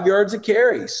averaging 5 yards a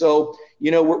carry. So,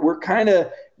 we're kind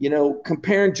of,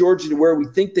 comparing Georgia to where we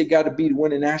think they got to be to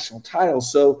win a national title.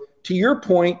 So – to your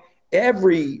point,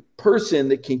 every person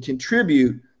that can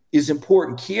contribute is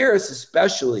important. Karras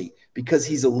especially because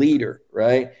he's a leader,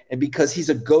 right? And because he's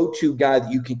a go-to guy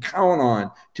that you can count on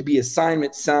to be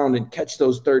assignment sound and catch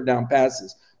those third down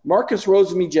passes. Marcus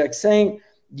Rosemy-Jacksaint,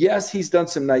 yes, he's done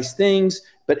some nice things,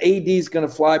 but AD is going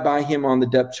to fly by him on the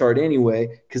depth chart anyway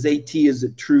because AT is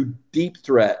a true deep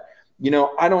threat.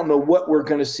 I don't know what we're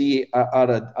going to see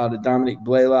out of Dominic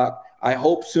Blaylock. I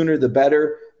hope sooner the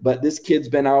better. But this kid's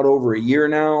been out over a year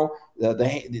now.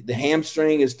 The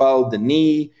hamstring has followed the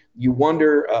knee. You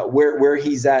wonder where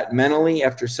he's at mentally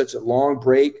after such a long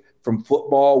break from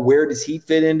football. Where does he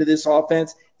fit into this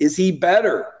offense? Is he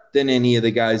better than any of the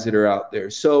guys that are out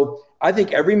there? So I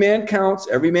think every man counts.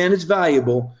 Every man is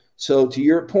valuable. So to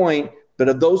your point, but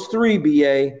of those 3,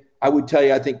 BA, I would tell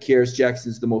you I think Karras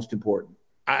Jackson is the most important.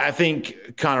 I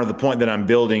think, Connor, the point that I'm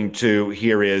building to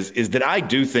here is that I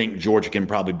do think Georgia can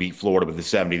probably beat Florida with the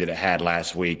 70 that it had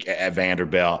last week at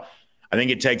Vanderbilt. I think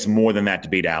it takes more than that to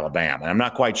beat Alabama. And I'm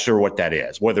not quite sure what that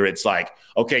is, whether it's like,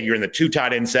 okay, you're in the 2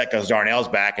 tight end set because Darnell's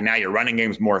back, and now your running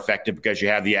game's more effective because you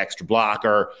have the extra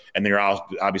blocker, and they're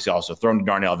obviously also throwing to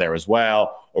Darnell there as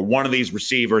well. Or one of these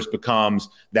receivers becomes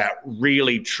that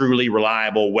really, truly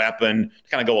reliable weapon to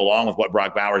kind of go along with what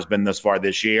Brock Bowers has been thus far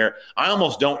this year. I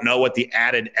almost don't know what the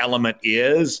added element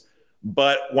is.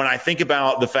 But when I think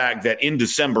about the fact that in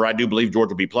December, I do believe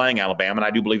Georgia will be playing Alabama, and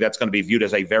I do believe that's going to be viewed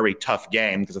as a very tough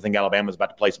game because I think Alabama is about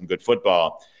to play some good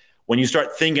football. When you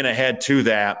start thinking ahead to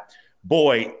that,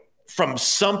 boy, from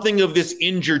something of this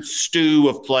injured stew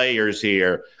of players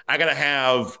here, I got to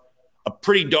have a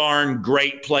pretty darn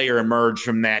great player emerge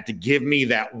from that to give me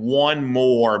that one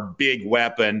more big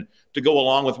weapon to go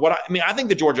along with what I think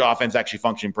the Georgia offense actually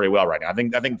functioning pretty well right now.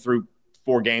 I think through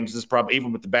 4 games, this is probably,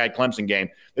 even with the bad Clemson game,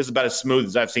 this is about as smooth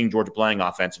as I've seen Georgia playing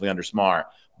offensively under Smart.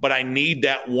 But I need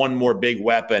that one more big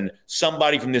weapon.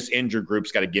 Somebody from this injured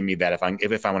group's got to give me that if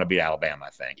I want to beat Alabama, I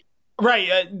think.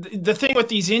 Right. The thing with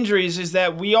these injuries is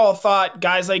that we all thought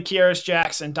guys like Kearis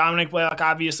Jackson, Dominic Blaylock,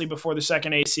 obviously before the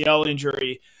second ACL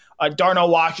injury, Darnell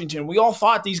Washington, we all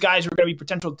thought these guys were going to be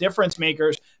potential difference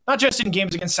makers, not just in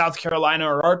games against South Carolina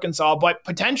or Arkansas, but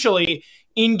potentially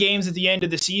in games at the end of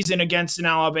the season against an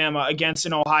Alabama, against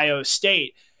an Ohio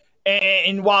State.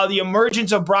 And while the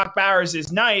emergence of Brock Bowers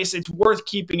is nice, it's worth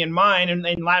keeping in mind, and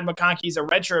Ladd McConkey is a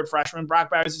redshirt freshman, Brock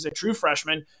Bowers is a true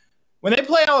freshman. When they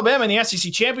play Alabama in the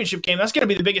SEC championship game, that's going to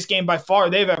be the biggest game by far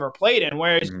they've ever played in,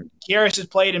 whereas Kearis has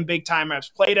played in big-time reps,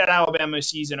 played at Alabama a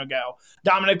season ago.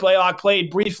 Dominic Blaylock played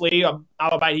briefly,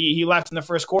 albeit he left in the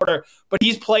first quarter, but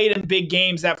he's played in big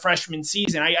games that freshman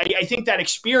season. I think that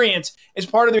experience is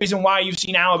part of the reason why you've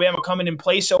seen Alabama come in and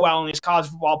play so well in these college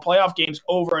football playoff games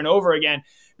over and over again,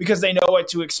 because they know what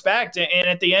to expect. And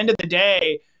at the end of the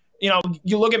day,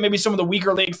 you look at maybe some of the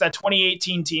weaker leagues, that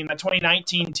 2018 team, that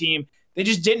 2019 team, they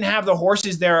just didn't have the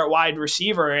horses there at wide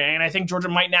receiver. And I think Georgia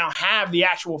might now have the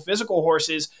actual physical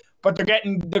horses, but they're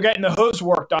getting the hooves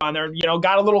worked on. They're,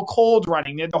 got a little cold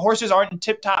running. The horses aren't in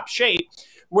tip-top shape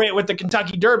with the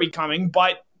Kentucky Derby coming,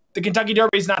 but the Kentucky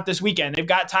Derby is not this weekend. They've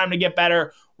got time to get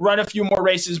better, run a few more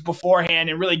races beforehand,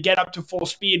 and really get up to full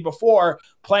speed before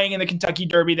playing in the Kentucky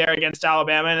Derby there against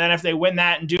Alabama. And then if they win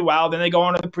that and do well, then they go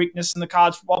on to the Preakness in the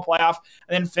college football playoff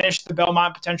and then finish the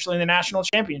Belmont potentially in the national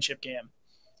championship game.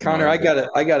 Connor, I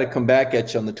gotta come back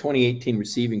at you on the 2018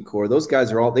 receiving core. Those guys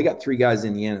they got 3 guys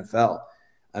in the NFL.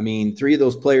 I mean, 3 of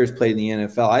those players played in the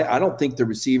NFL. I don't think the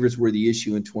receivers were the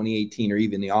issue in 2018 or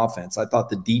even the offense. I thought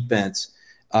the defense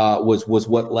was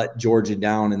what let Georgia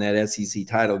down in that SEC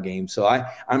title game. So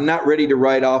I'm not ready to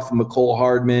write off McCole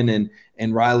Hardman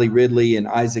and Riley Ridley and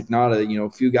Isaac Nada, a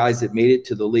few guys that made it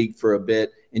to the league for a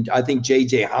bit. And I think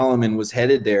J.J. Holloman was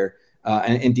headed there.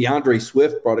 And DeAndre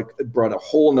Swift brought a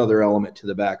whole nother element to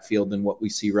the backfield than what we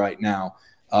see right now.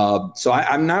 So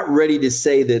I'm not ready to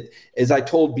say that, as I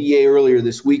told BA earlier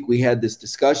this week, we had this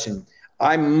discussion.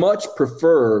 I much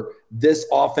prefer this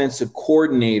offensive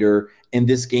coordinator and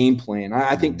this game plan.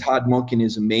 I think Todd Monken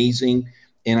is amazing.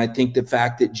 And I think the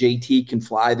fact that JT can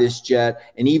fly this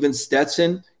jet, and even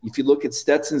Stetson, if you look at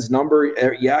Stetson's number,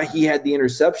 yeah, he had the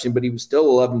interception, but he was still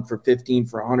 11 for 15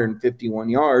 for 151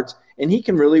 yards, and he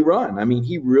can really run. I mean,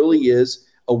 he really is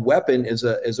a weapon as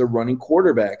a running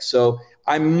quarterback. So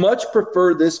I much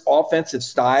prefer this offensive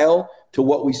style to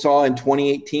what we saw in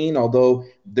 2018, although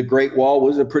the Great Wall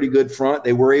was a pretty good front.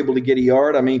 They were able to get a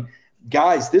yard. I mean,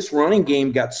 guys, this running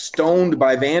game got stoned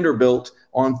by Vanderbilt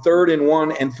on 3rd and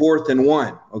 1 and 4th and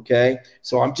 1, okay?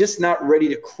 So I'm just not ready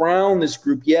to crown this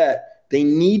group yet. They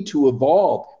need to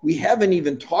evolve. We haven't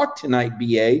even talked tonight,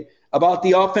 BA, about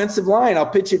the offensive line. I'll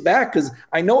pitch it back because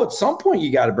I know at some point you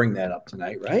got to bring that up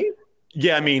tonight, right?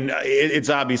 Yeah, I mean, it's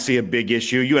obviously a big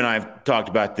issue. You and I have talked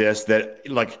about this, that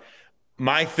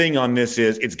my thing on this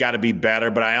is it's got to be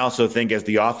better, but I also think as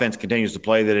the offense continues to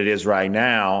play that it is right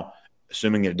now,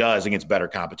 assuming it does against better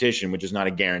competition, which is not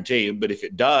a guarantee, but if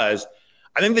it does,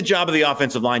 I think the job of the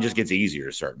offensive line just gets easier at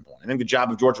a certain point. I think the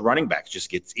job of Georgia running backs just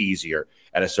gets easier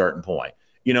at a certain point.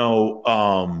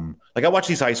 I watch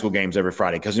these high school games every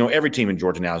Friday because, every team in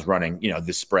Georgia now is running,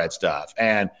 this spread stuff.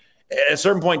 And at a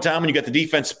certain point in time, when you got the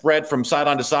defense spread from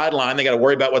sideline to sideline, they got to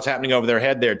worry about what's happening over their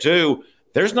head there too.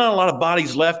 There's not a lot of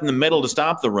bodies left in the middle to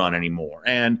stop the run anymore.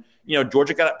 And,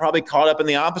 Georgia got probably caught up in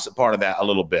the opposite part of that a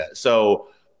little bit. So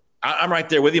I'm right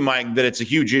there with you, Mike, that it's a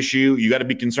huge issue. You got to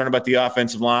be concerned about the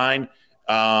offensive line.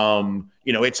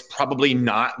 It's probably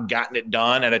not gotten it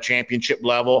done at a championship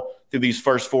level through these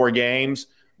first 4 games,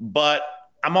 but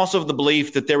I'm also of the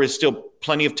belief that there is still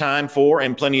plenty of time for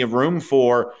and plenty of room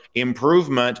for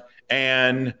improvement.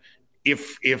 And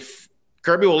if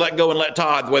Kirby will let go and let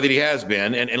Todd the way that he has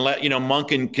been and let,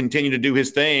 Monken continue to do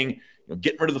his thing,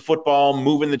 getting rid of the football,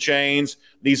 moving the chains,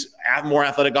 these more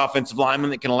athletic offensive linemen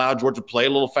that can allow Georgia to play a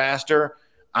little faster,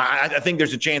 I think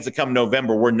there's a chance that come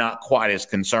November, we're not quite as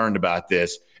concerned about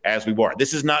this as we were.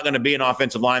 This is not going to be an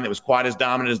offensive line that was quite as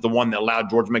dominant as the one that allowed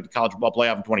Georgia to make the college football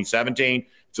playoff in 2017.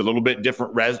 It's a little bit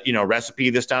different recipe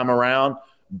this time around.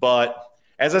 But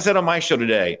as I said on my show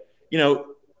today,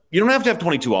 you don't have to have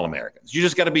 22 All-Americans. You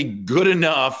just got to be good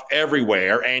enough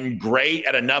everywhere and great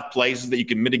at enough places that you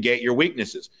can mitigate your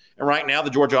weaknesses. And right now, the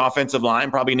Georgia offensive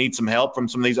line probably needs some help from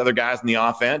some of these other guys in the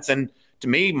offense. And to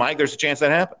me, Mike, there's a chance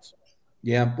that happens.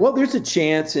 Yeah, well, there's a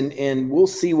chance, and we'll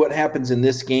see what happens in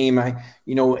this game. An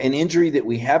injury that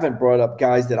we haven't brought up,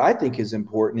 guys, that I think is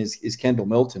important is Kendall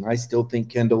Milton. I still think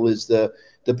Kendall is the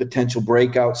potential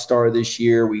breakout star this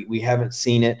year. We haven't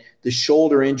seen it. The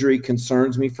shoulder injury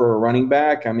concerns me for a running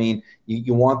back. I mean,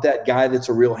 you want that guy that's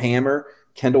a real hammer.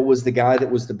 Kendall was the guy that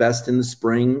was the best in the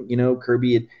spring.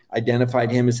 Kirby had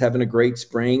identified him as having a great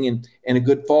spring and a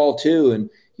good fall too. And,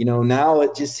 now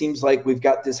it just seems like we've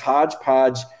got this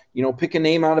hodgepodge. Pick a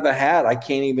name out of a hat. I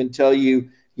can't even tell you,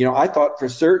 I thought for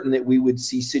certain that we would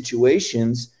see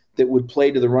situations that would play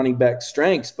to the running back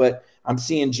strengths, but I'm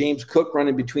seeing James Cook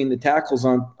running between the tackles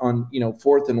on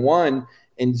 4th and 1,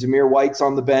 and Zamir White's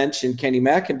on the bench and Kenny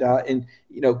McIndoe.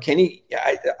 And, Kenny,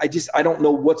 I don't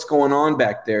know what's going on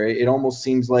back there. It almost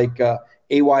seems like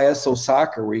AYSO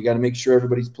soccer where you got to make sure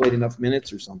everybody's played enough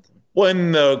minutes or something. Well,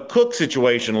 in the Cook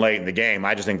situation late in the game,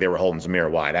 I just think they were holding Zamir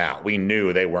White out. We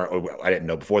knew they weren't – I didn't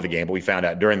know before the game, but we found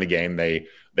out during the game they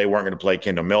weren't going to play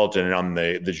Kendall Milton. And on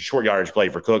the short yardage play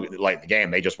for Cook late in the game,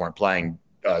 they just weren't playing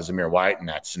Zamir White in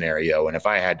that scenario. And if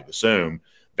I had to assume,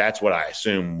 that's what I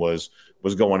assume was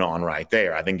going on right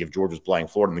there. I think if Georgia was playing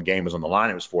Florida and the game was on the line,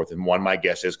 it was 4th and 1. My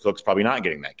guess is Cook's probably not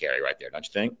getting that carry right there, don't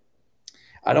you think?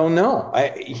 I don't know.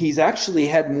 He's actually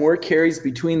had more carries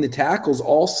between the tackles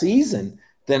all season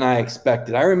than I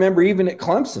expected. I remember even at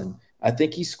Clemson, I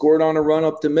think he scored on a run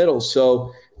up the middle.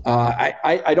 So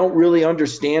I don't really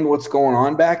understand what's going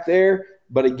on back there.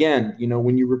 But again,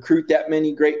 when you recruit that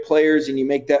many great players and you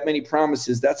make that many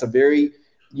promises, that's a very,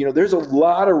 there's a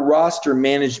lot of roster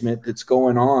management that's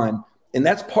going on. And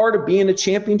that's part of being a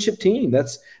championship team.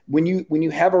 That's when you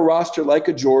have a roster like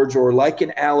a Georgia or like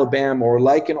an Alabama or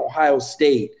like an Ohio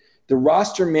State, the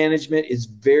roster management is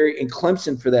very, and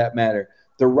Clemson for that matter,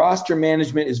 the roster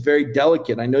management is very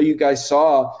delicate. I know you guys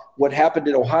saw what happened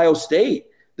at Ohio State.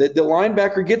 The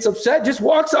linebacker gets upset, just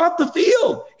walks off the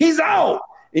field. He's out.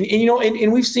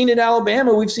 And we've seen in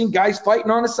Alabama, we've seen guys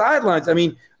fighting on the sidelines. I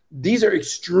mean, these are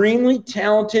extremely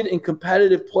talented and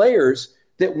competitive players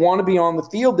that want to be on the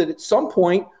field that at some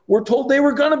point were told they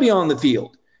were going to be on the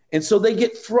field. And so they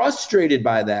get frustrated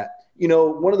by that.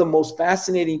 One of the most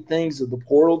fascinating things of the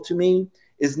portal to me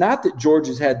is not that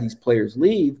Georgia's had these players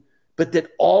leave, but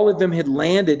that all of them had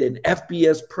landed in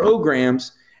FBS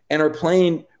programs and are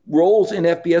playing roles in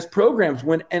FBS programs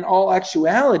when in all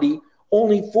actuality,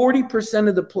 only 40%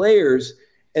 of the players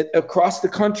across the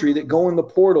country that go in the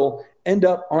portal end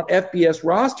up on FBS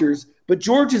rosters, but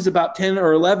Georgia's about 10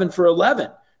 or 11 for 11.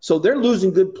 So they're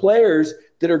losing good players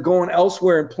that are going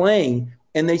elsewhere and playing,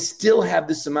 and they still have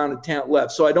this amount of talent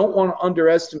left. So I don't want to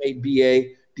underestimate,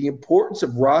 BA, the importance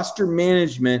of roster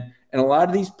management and a lot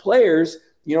of these players –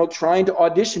 trying to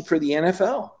audition for the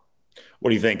NFL. What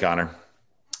do you think, Connor?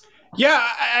 Yeah,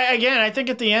 I think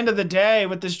at the end of the day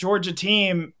with this Georgia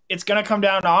team, it's going to come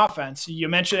down to offense. You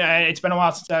mentioned it's been a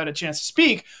while since I had a chance to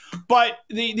speak, but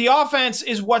the offense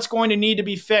is what's going to need to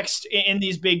be fixed in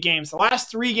these big games. The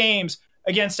last 3 games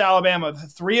against Alabama, the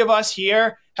 3 of us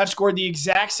here have scored the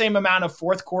exact same amount of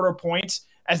fourth quarter points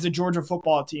as the Georgia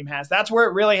football team has. That's where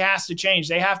it really has to change.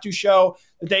 They have to show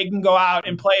that they can go out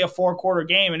and play a 4-quarter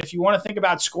game. And if you want to think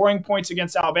about scoring points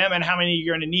against Alabama and how many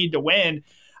you're going to need to win,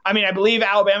 I mean, I believe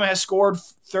Alabama has scored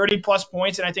 30-plus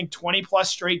points in, I think,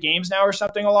 20-plus straight games now or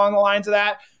something along the lines of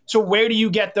that. So where do you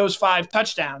get those 5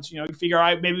 touchdowns? You figure, all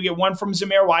right, maybe we get one from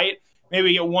Zamir White, maybe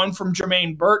we get one from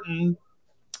Jermaine Burton.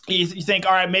 You think,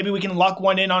 all right, maybe we can luck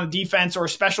one in on defense or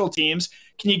special teams.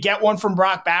 Can you get one from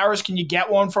Brock Bowers? Can you get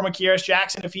one from Akirus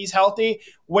Jackson if he's healthy?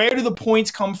 Where do the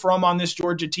points come from on this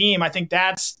Georgia team? I think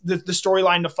that's the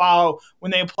storyline to follow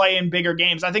when they play in bigger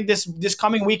games. I think this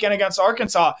coming weekend against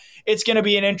Arkansas, it's going to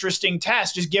be an interesting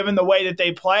test, just given the way that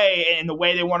they play and the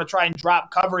way they want to try and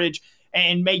drop coverage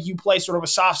and make you play sort of a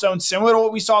soft zone, similar to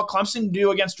what we saw Clemson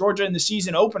do against Georgia in the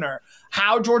season opener.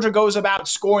 How Georgia goes about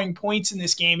scoring points in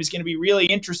this game is going to be really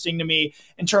interesting to me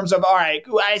in terms of, all right,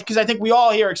 because I think we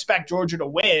all here expect Georgia to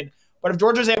win, but if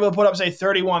Georgia's able to put up, say,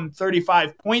 31,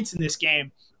 35 points in this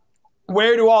game,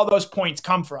 where do all those points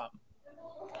come from?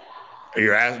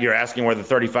 You're asking where the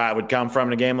 35 would come from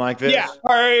in a game like this? Yeah,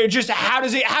 or just how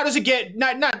does it get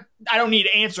not I don't need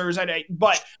answers,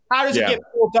 but how does it get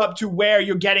built up to where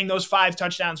you're getting those 5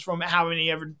 touchdowns from how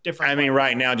many ever different? I mean,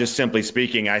 right now, just simply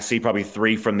speaking, I see probably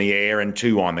 3 from the air and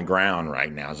 2 on the ground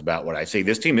right now is about what I see.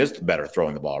 This team is better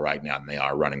throwing the ball right now than they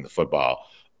are running the football.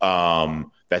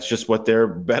 That's just what they're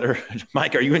better.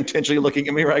 Mike, are you intentionally looking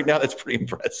at me right now? That's pretty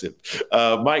impressive.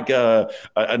 Mike, a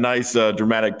nice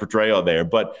dramatic portrayal there.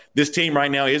 But this team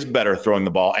right now is better throwing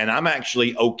the ball, and I'm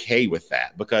actually okay with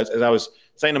that because, as I was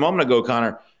saying a moment ago,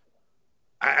 Connor,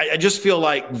 I just feel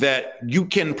like that you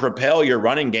can propel your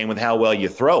running game with how well you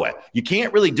throw it. You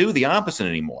can't really do the opposite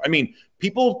anymore. I mean,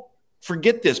 people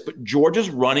forget this, but Georgia's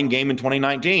running game in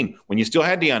 2019, when you still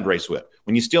had DeAndre Swift,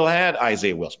 when you still had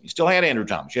Isaiah Wilson, you still had Andrew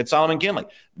Thomas, you had Solomon Kinley,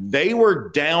 they were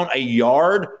down a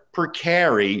yard per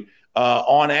carry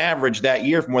on average that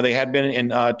year from where they had been in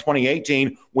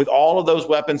 2018 with all of those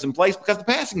weapons in place because the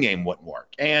passing game wouldn't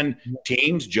work. And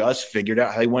teams just figured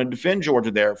out how they wanted to defend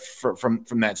Georgia there from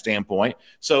that standpoint.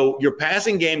 So your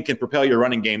passing game can propel your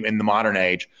running game in the modern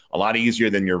age a lot easier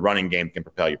than your running game can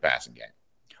propel your passing game.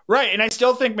 Right, and I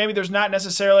still think maybe there's not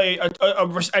necessarily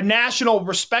a national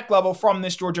respect level from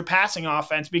this Georgia passing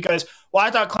offense because, well, I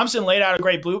thought Clemson laid out a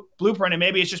great blueprint, and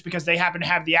maybe it's just because they happen to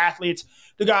have the athletes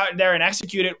to go out there and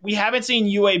execute it. We haven't seen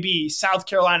UAB, South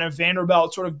Carolina,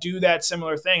 Vanderbilt sort of do that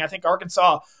similar thing. I think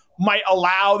Arkansas might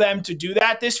allow them to do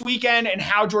that this weekend, and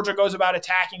how Georgia goes about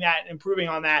attacking that and improving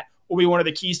on that will be one of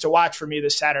the keys to watch for me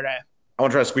this Saturday. I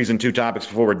want to try to squeeze in two topics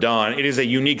before we're done. It is a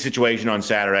unique situation on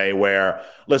Saturday where,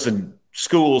 listen,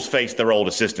 schools face their old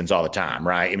assistants all the time,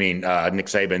 right? I mean, Nick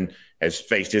Saban has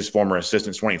faced his former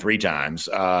assistants 23 times,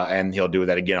 and he'll do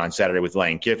that again on Saturday with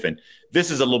Lane Kiffin.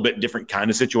 This is a little bit different kind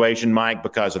of situation, Mike,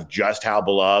 because of just how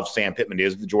beloved Sam Pittman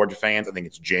is with the Georgia fans. I think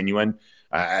it's genuine.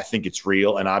 I think it's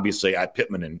real. And obviously,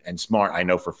 Pittman and Smart, I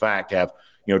know for a fact, have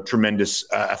tremendous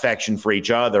affection for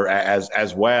each other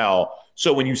as well.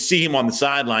 So when you see him on the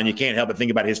sideline, you can't help but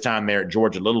think about his time there at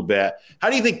Georgia a little bit. How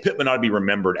do you think Pittman ought to be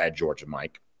remembered at Georgia,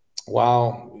 Mike?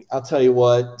 Wow. I'll tell you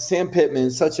what, Sam Pittman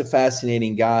is such a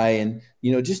fascinating guy. And,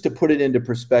 just to put it into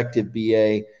perspective,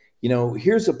 BA,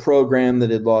 here's a program that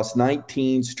had lost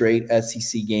 19 straight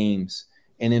SEC games.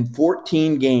 And in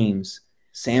 14 games,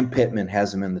 Sam Pittman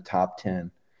has them in the top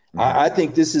 10. Mm-hmm. I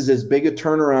think this is as big a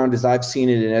turnaround as I've seen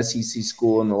it in SEC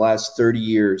school in the last 30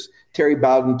 years. Terry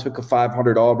Bowden took a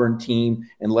 500 Auburn team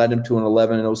and led him to an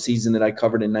 11-0 season that I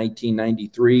covered in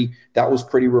 1993. That was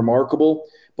pretty remarkable.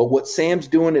 But what Sam's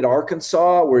doing at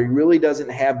Arkansas, where he really doesn't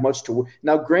have much to work.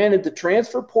 Now, granted, the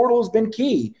transfer portal has been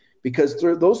key because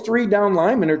those three down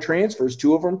linemen are transfers,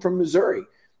 two of them from Missouri.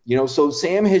 So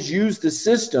Sam has used the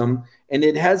system, and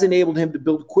it has enabled him to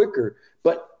build quicker.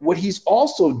 But what he's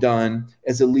also done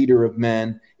as a leader of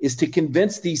men is to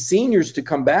convince these seniors to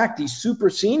come back, these super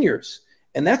seniors.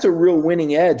 And that's a real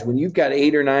winning edge when you've got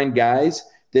 8 or 9 guys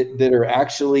that are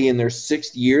actually in their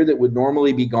 6th year that would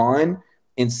normally be gone.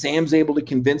 And Sam's able to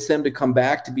convince them to come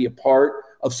back to be a part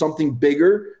of something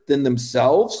bigger than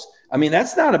themselves. I mean,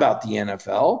 that's not about the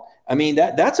NFL. I mean,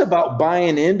 that's about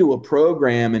buying into a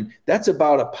program, and that's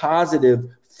about a positive,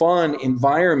 fun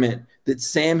environment that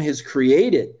Sam has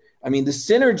created. I mean, the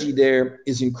synergy there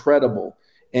is incredible.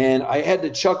 And I had to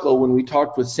chuckle when we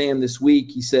talked with Sam this week.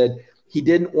 He said he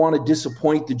didn't want to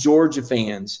disappoint the Georgia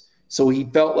fans, so he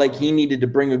felt like he needed to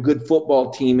bring a good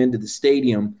football team into the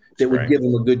stadium that would give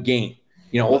him a good game.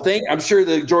 I'm sure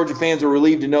the Georgia fans are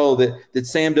relieved to know that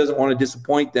Sam doesn't want to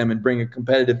disappoint them and bring a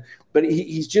competitive, but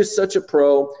he's just such a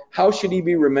pro. How should he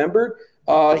be remembered?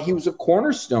 He was a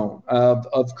cornerstone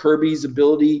of Kirby's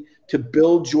ability to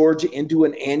build Georgia into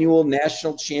an annual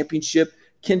national championship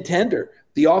contender.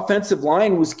 The offensive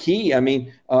line was key. I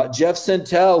mean, Jeff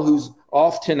Sentell, who's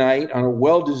off tonight on a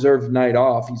well-deserved night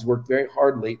off. He's worked very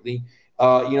hard lately.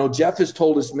 Jeff has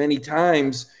told us many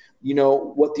times,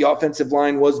 what the offensive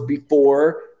line was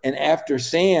before and after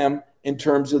Sam in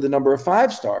terms of the number of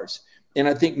 5 stars. And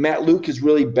I think Matt Luke has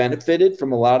really benefited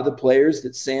from a lot of the players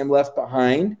that Sam left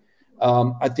behind.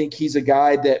 I think he's a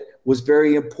guy that was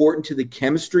very important to the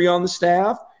chemistry on the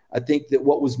staff. I think that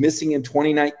what was missing in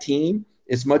 2019,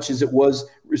 as much as it was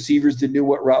receivers that knew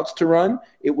what routes to run,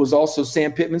 it was also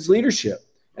Sam Pittman's leadership.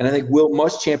 And I think Will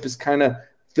Muschamp has kind of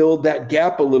filled that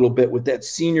gap a little bit with that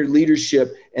senior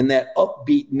leadership and that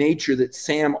upbeat nature that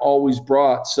Sam always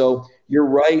brought. So you're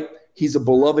right. He's a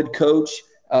beloved coach.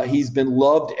 He's been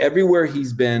loved everywhere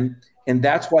he's been. And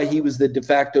that's why he was the de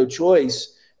facto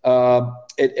choice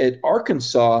at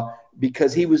Arkansas,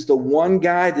 because he was the one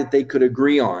guy that they could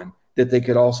agree on that they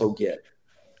could also get.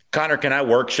 Connor, can I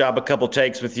workshop a couple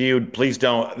takes with you? Please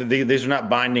don't. These are not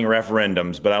binding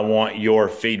referendums, but I want your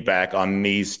feedback on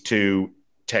these two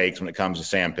takes when it comes to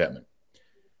Sam Pittman.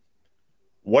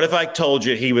 What if I told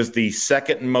you he was the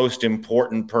second most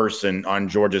important person on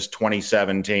Georgia's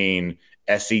 2017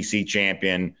 SEC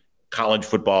champion college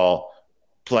football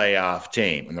playoff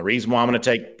team? And the reason why I'm going to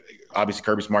take, obviously,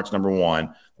 Kirby Smart's number one.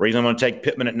 The reason I'm going to take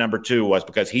Pittman at number 2 was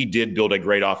because he did build a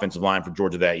great offensive line for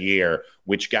Georgia that year,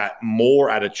 which got more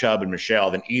out of Chubb and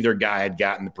Michelle than either guy had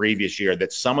gotten the previous year.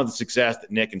 That some of the success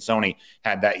that Nick and Sony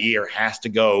had that year has to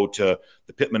go to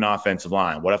the Pittman offensive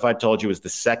line. What if I told you is the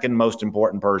second most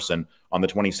important person on the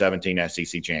 2017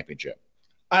 SEC championship?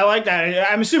 I like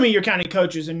that. I'm assuming you're counting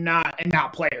coaches and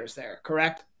not players there,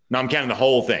 correct? No, I'm counting the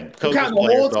whole thing. Coaches,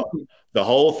 players, the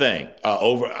whole thing.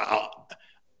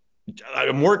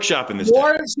 I'm workshopping this.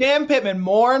 Sam Pittman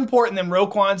more important than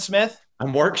Roquan Smith.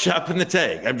 I'm workshopping the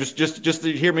take. I'm just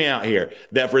to hear me out here.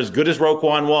 That for as good as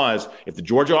Roquan was, if the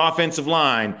Georgia offensive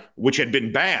line, which had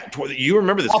been bad, you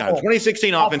remember this kind of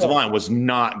 2016 offensive line was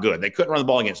not good. They couldn't run the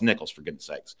ball against Nichols, for goodness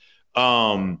sakes.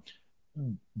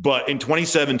 But in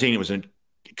 2017, it was a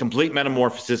complete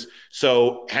metamorphosis.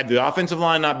 So had the offensive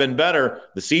line not been better,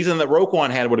 the season that Roquan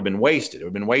had would have been wasted. It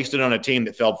would have been wasted on a team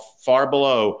that fell far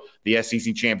below the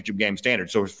SEC championship game standard.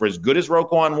 So for as good as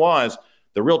Roquan was,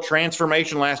 the real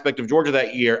transformational aspect of Georgia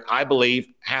that year, I believe,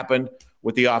 happened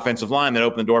with the offensive line that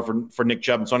opened the door for Nick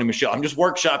Chubb and Sony Michel. I'm just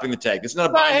workshopping the take. It's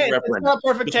not a binding referendum. It's not a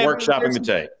perfect take. Workshopping the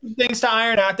take. Things to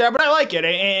iron out there, but I like it.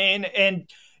 And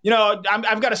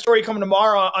I've got a story coming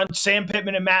tomorrow on Sam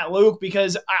Pittman and Matt Luke,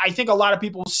 because I think a lot of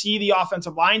people see the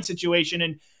offensive line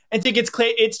situation and think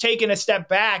it's taken a step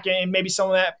back, and maybe some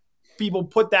of that people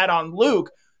put that on Luke.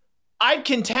 I'd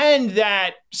contend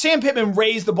that Sam Pittman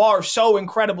raised the bar so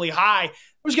incredibly high, it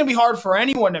was going to be hard for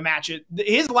anyone to match it.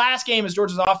 His last game as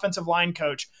Georgia's offensive line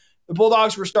coach, the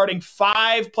Bulldogs were starting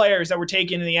 5 players that were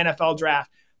taken in the NFL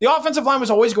draft. The offensive line was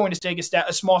always going to take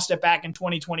a small step back in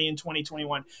 2020 and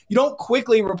 2021. You don't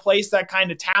quickly replace that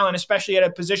kind of talent, especially at a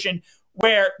position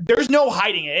where there's no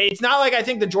hiding it. It's not like I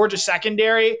think the Georgia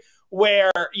secondary,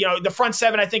 where the front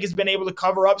 7 I think has been able to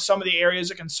cover up some of the areas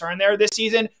of concern there this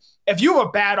season. If you have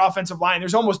a bad offensive line,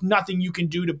 there's almost nothing you can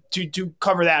do to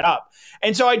cover that up.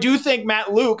 And so I do think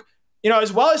Matt Luke,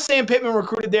 as well as Sam Pittman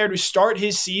recruited there to start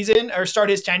his season or start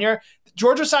his tenure,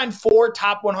 Georgia signed 4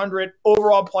 top 100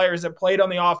 overall players that played on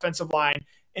the offensive line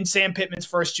in Sam Pittman's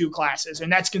first 2 classes.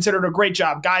 And that's considered a great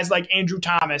job. Guys like Andrew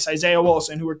Thomas, Isaiah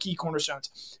Wilson, who were key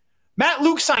cornerstones. Matt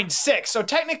Luke signed 6. So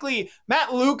technically,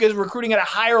 Matt Luke is recruiting at a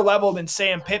higher level than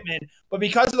Sam Pittman. But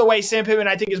because of the way Sam Pittman,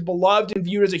 I think, is beloved and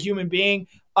viewed as a human being,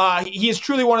 he is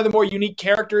truly one of the more unique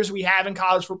characters we have in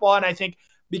college football. And I think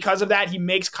because of that, he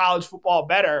makes college football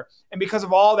better. And because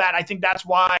of all that, I think that's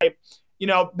why,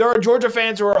 there are Georgia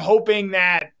fans who are hoping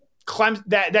that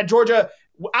that Georgia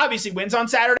obviously wins on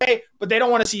Saturday, but they don't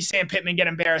want to see Sam Pittman get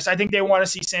embarrassed. I think they want to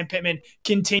see Sam Pittman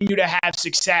continue to have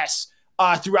success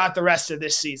throughout the rest of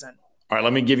this season. All right,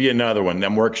 let me give you another one.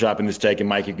 I'm workshopping this take, and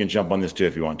Mike, you can jump on this too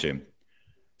if you want to.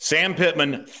 Sam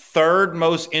Pittman, 3rd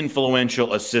most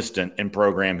influential assistant in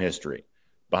program history,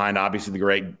 behind obviously the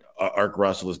great Ark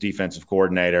Russell as defensive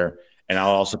coordinator. And I'll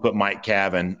also put Mike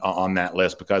Cavan on that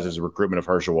list because of his recruitment of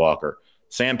Herschel Walker.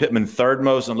 Sam Pittman, 3rd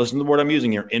most, and listen to the word I'm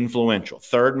using here, influential.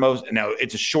 3rd most. Now,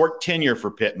 it's a short tenure for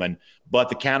Pittman, but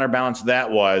the counterbalance to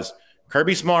that was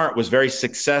Kirby Smart was very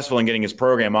successful in getting his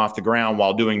program off the ground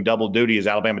while doing double duty as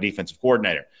Alabama defensive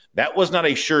coordinator. That was not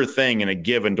a sure thing and a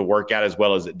given to work out as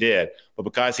well as it did. But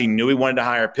because he knew he wanted to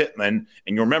hire Pittman,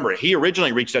 and you remember, he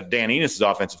originally reached out to Dan Enos'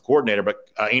 offensive coordinator, but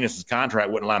Enos'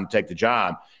 contract wouldn't allow him to take the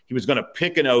job. He was going to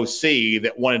pick an OC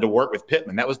that wanted to work with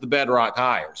Pittman. That was the bedrock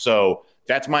hire. So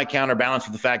that's my counterbalance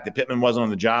for the fact that Pittman wasn't on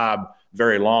the job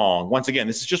very long. Once again,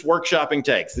 this is just workshopping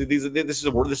takes. This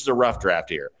is a rough draft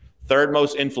here. 3rd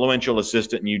most influential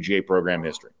assistant in UGA program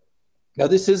history. Now,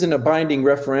 this isn't a binding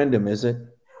referendum, is it?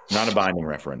 Not a binding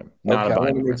referendum. Not okay, a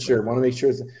binding referendum. I want to make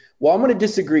sure. Well, I'm going to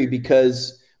disagree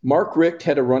because Mark Richt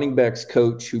had a running backs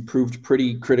coach who proved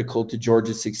pretty critical to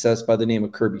Georgia's success by the name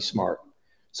of Kirby Smart.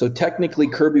 So technically,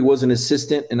 Kirby was an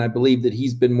assistant, and I believe that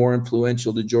he's been more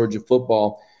influential to Georgia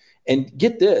football. And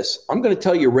get this, I'm going to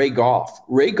tell you Ray Goff.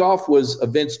 Ray Goff was a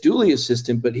Vince Dooley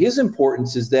assistant, but his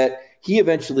importance is that he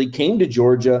eventually came to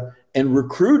Georgia and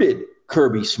recruited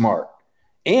Kirby Smart.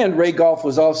 And Ray Goff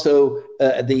was also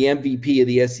the MVP of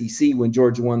the SEC when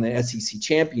Georgia won the SEC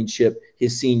championship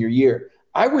his senior year.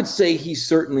 I would say he's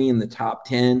certainly in the top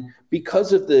 10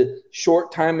 because of the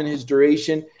short time in his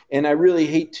duration. And I really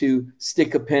hate to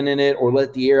stick a pin in it or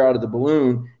let the air out of the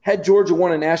balloon. Had Georgia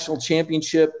won a national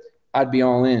championship, I'd be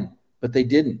all in. But they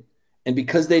didn't. And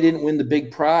because they didn't win the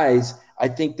big prize, I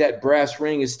think that brass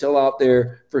ring is still out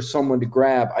there for someone to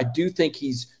grab. I do think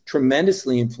he's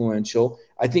tremendously influential.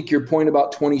 I think your point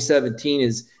about 2017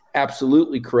 is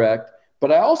absolutely correct.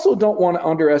 But I also don't want to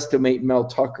underestimate Mel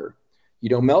Tucker.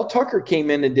 Mel Tucker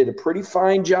came in and did a pretty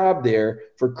fine job there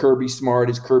for Kirby Smart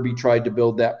as Kirby tried to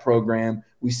build that program.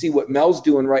 We see what Mel's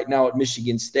doing right now at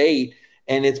Michigan State.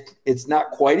 and it's not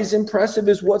quite as impressive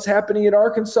as what's happening at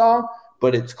Arkansas,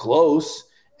 but it's close.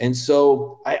 And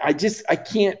so I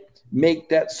can't make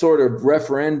that sort of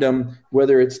referendum,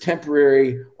 whether it's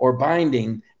temporary or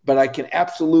binding, but I can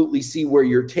absolutely see where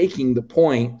you're taking the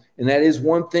point, and that is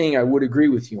one thing I would agree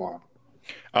with you on.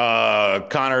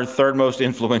 Connor, third most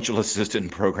influential assistant in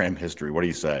program history. What do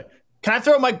you say? Can I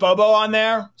throw Mike Bobo on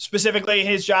there? Specifically,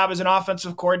 his job as an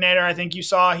offensive coordinator. I think you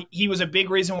saw he was a big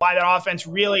reason why that offense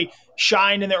really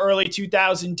shined in the early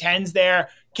 2010s there.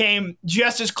 Came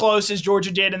just as close as Georgia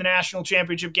did in the national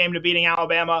championship game to beating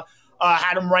Alabama.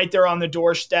 Had him right there on the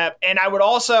doorstep. And I would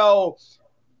also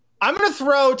 – I'm going to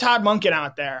throw Todd Monken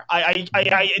out there.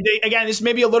 Again, this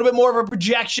may be a little bit more of a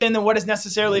projection than what has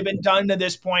necessarily been done to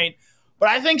this point. But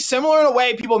I think similar in a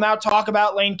way people now talk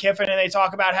about Lane Kiffin and they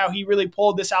talk about how he really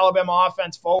pulled this Alabama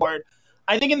offense forward.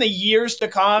 I think in the years to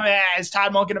come, as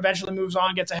Todd Monken eventually moves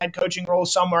on, gets a head coaching role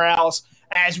somewhere else,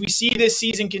 as we see this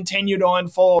season continue to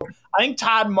unfold, I think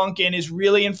Todd Monken is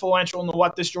really influential in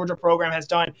what this Georgia program has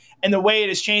done and the way it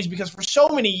has changed, because for so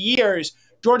many years,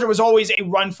 Georgia was always a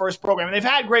run-first program. And they've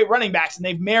had great running backs, and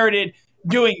they've merited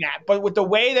doing that. But with the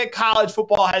way that college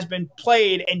football has been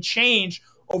played and changed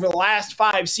over the last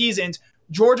 5 seasons,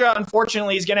 Georgia,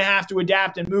 unfortunately, is going to have to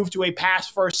adapt and move to a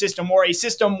pass-first system, or a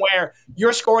system where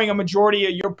you're scoring a majority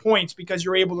of your points because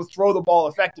you're able to throw the ball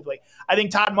effectively. I think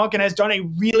Todd Monken has done a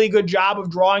really good job of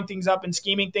drawing things up and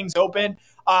scheming things open.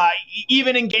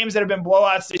 Even in games that have been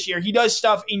blowouts this year, he does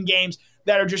stuff in games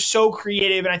that are just so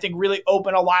creative and I think really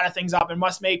open a lot of things up and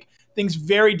must make things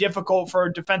very difficult for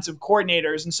defensive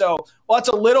coordinators. And so, while it's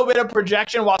a little bit of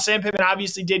projection, while Sam Pittman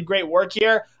obviously did great work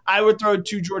here, I would throw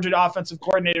 2 Georgia offensive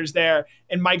coordinators there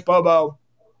in Mike Bobo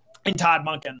and Todd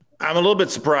Monken. I'm a little bit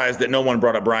surprised that no one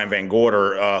brought up Brian Van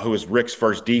Gorder, who was Rick's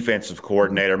first defensive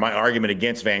coordinator. My argument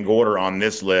against Van Gorder on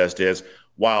this list is,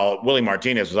 while Willie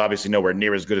Martinez was obviously nowhere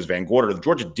near as good as Van Gorder,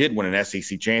 Georgia did win an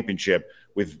SEC championship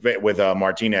with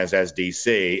Martinez as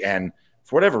DC. And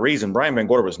for whatever reason, Brian Van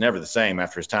Gorder was never the same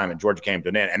after his time at Georgia came to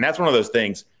an end. And that's one of those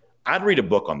things. I'd read a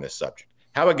book on this subject.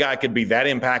 How a guy could be that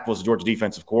impactful as a Georgia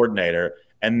defensive coordinator,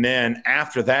 and then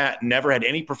after that, never had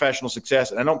any professional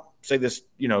success. And I don't say this,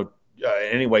 in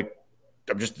any way,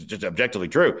 just objectively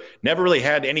true. Never really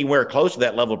had anywhere close to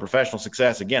that level of professional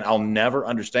success. Again, I'll never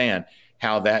understand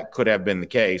how that could have been the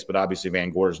case, but obviously Van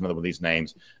Gorder is another one of these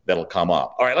names that'll come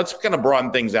up. All right, let's kind of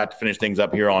broaden things out to finish things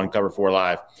up here on Cover 4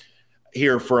 Live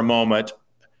here for a moment.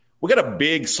 We got a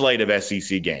big slate of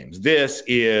SEC games. This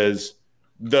is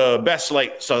the best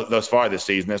slate thus far this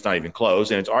season. That's not even close,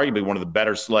 and it's arguably one of the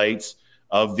better slates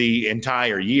of the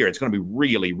entire year. It's going to be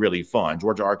really, really fun.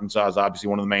 Georgia-Arkansas is obviously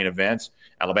one of the main events.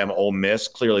 Alabama-Ole Miss,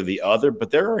 clearly the other,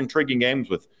 but there are intriguing games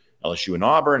with LSU and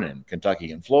Auburn and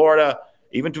Kentucky and Florida.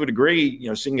 Even to a degree,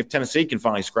 seeing if Tennessee can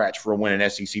finally scratch for a win in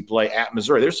SEC play at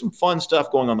Missouri. There's some fun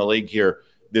stuff going on in the league here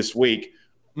this week.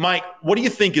 Mike, what do you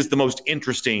think is the most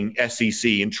interesting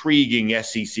intriguing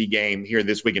SEC game here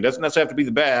this week? It doesn't necessarily have to be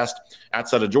the best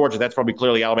outside of Georgia. That's probably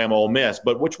clearly Alabama-Ole Miss.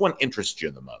 But which one interests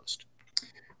you the most?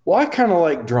 Well, I kind of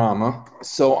like drama,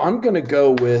 so I'm going to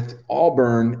go with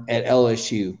Auburn at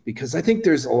LSU because I think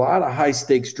there's a lot of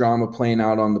high-stakes drama playing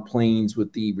out on the Plains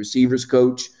with the receivers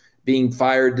coach being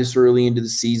fired this early into the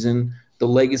season, the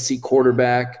legacy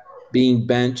quarterback being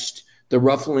benched, the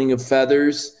ruffling of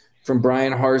feathers from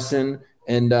Brian Harsin,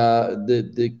 and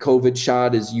the COVID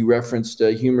shot, as you referenced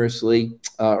humorously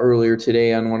earlier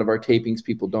today on one of our tapings.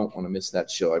 People don't want to miss that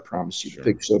show, I promise you. Sure.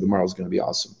 The big show tomorrow is going to be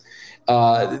awesome.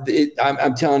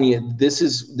 I'm telling you, this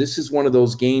is one of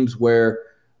those games where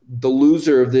the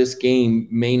loser of this game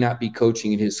may not be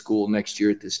coaching at his school next year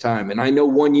at this time. And I know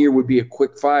 1 year would be a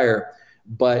quick fire,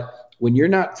 but when you're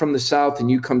not from the South and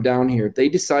you come down here, if they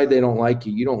decide they don't like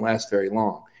you, you don't last very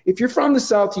long. If you're from the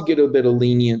South, you get a bit of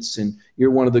lenience and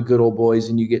you're one of the good old boys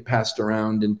and you get passed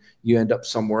around and you end up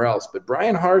somewhere else. But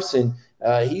Brian Harsin,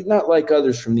 he's not like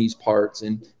others from these parts.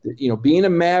 And, being a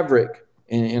Maverick,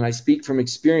 and I speak from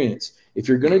experience, if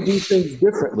you're going to do things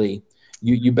differently,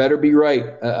 you better be right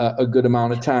a good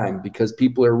amount of time because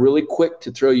people are really quick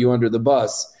to throw you under the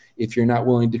bus if you're not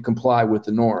willing to comply with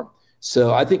the norm.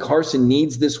 So I think Harsin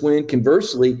needs this win.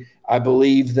 Conversely, I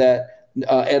believe that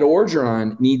Ed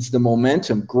Orgeron needs the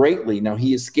momentum greatly. Now,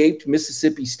 he escaped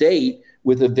Mississippi State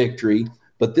with a victory,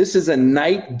 but this is a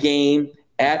night game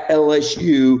at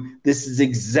LSU. This is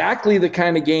exactly the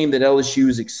kind of game that LSU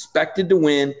is expected to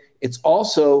win. It's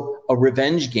also a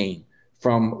revenge game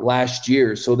from last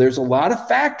year. So there's a lot of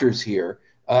factors here,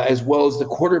 as well as the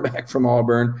quarterback from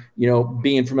Auburn,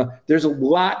 being there's a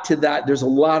lot to that. There's a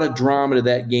lot of drama to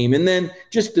that game. And then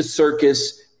just the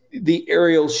circus, the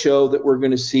aerial show that we're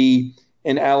going to see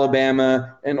and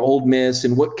Alabama and Ole Miss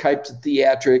and what types of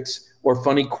theatrics or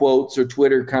funny quotes or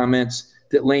Twitter comments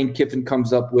that Lane Kiffin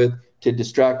comes up with to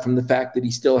distract from the fact that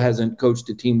he still hasn't coached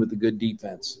a team with a good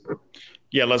defense.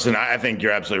 Yeah, listen, I think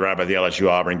you're absolutely right about the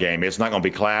LSU-Auburn game. It's not going to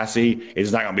be classy.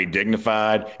 It's not going to be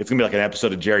dignified. It's going to be like an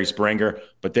episode of Jerry Springer.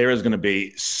 But there is going to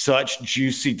be such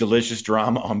juicy, delicious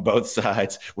drama on both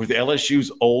sides with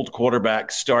LSU's old quarterback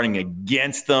starting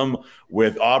against them,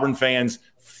 with Auburn fans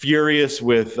furious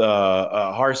with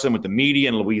Harsin, with the media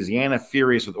in Louisiana,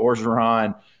 furious with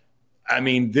Orgeron. I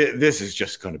mean, this is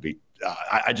just going to be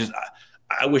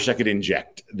I wish I could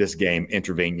inject this game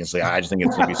intravenously. I just think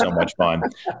it's going to be so much fun.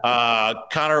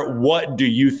 Connor, what do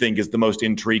you think is the most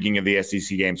intriguing of the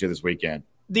SEC games here this weekend?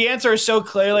 The answer is so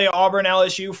clearly Auburn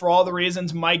LSU for all the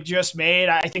reasons Mike just made.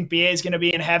 I think BA is going to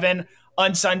be in heaven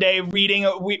on Sunday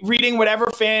reading whatever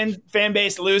fan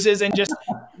base loses and just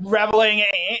reveling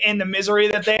in the misery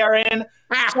that they are in.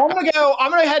 So I'm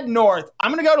gonna head north.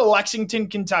 I'm gonna go to Lexington,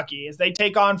 Kentucky as they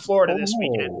take on Florida this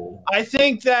weekend. I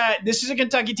think that this is a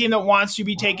Kentucky team that wants to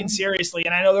be taken seriously.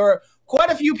 And I know there are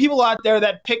quite a few people out there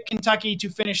that pick Kentucky to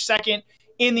finish second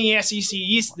in the SEC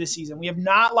East this season. We have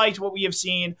not liked what we have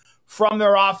seen from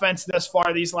their offense thus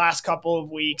far these last couple of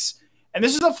weeks. And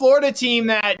this is a Florida team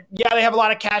that, yeah, they have a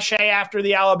lot of cachet after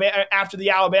the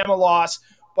Alabama loss,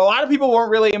 but a lot of people weren't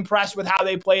really impressed with how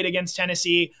they played against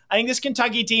Tennessee. I think this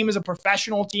Kentucky team is a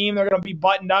professional team. They're going to be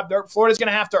buttoned up. Florida's going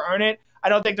to have to earn it. I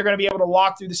don't think they're going to be able to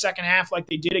walk through the second half like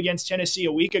they did against Tennessee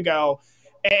a week ago.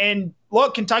 And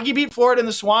look, Kentucky beat Florida in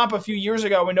the Swamp a few years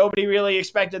ago when nobody really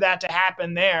expected that to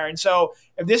happen there. And so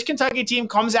if this Kentucky team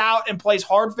comes out and plays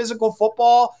hard physical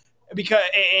football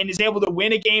and is able to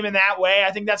win a game in that way,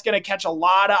 I think that's going to catch a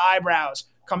lot of eyebrows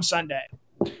come Sunday.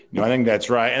 No, I think that's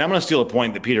right. And I'm going to steal a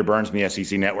point that Peter Burns from the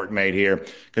SEC Network made here,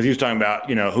 because he was talking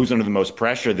about, who's under the most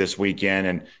pressure this weekend.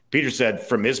 And Peter said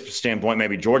from his standpoint,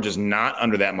 maybe Georgia's not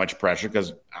under that much pressure,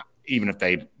 because even if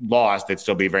they lost, they'd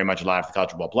still be very much alive for the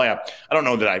college football playoff. I don't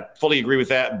know that I fully agree with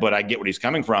that, but I get what he's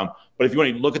coming from. But if you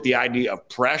want to look at the idea of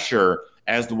pressure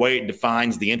as the way it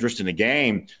defines the interest in the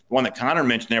game, the one that Connor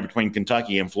mentioned there between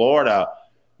Kentucky and Florida,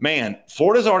 man,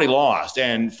 Florida's already lost.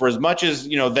 And for as much as,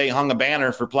 they hung a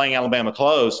banner for playing Alabama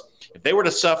close, if they were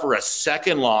to suffer a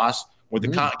second loss with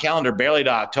the calendar barely to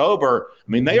October, I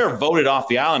mean, they are voted off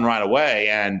the island right away.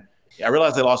 And I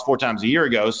realize they lost 4 times a year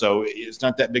ago, so it's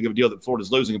not that big of a deal that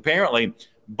Florida's losing apparently.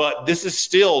 But this is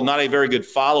still not a very good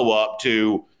follow-up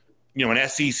to, an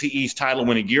SEC East title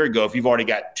win a year ago if you've already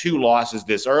got 2 losses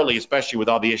this early, especially with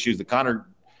all the issues that Connor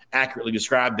accurately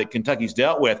described that Kentucky's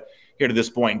dealt with here to this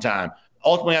point in time.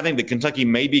 Ultimately, I think that Kentucky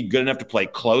may be good enough to play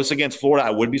close against Florida.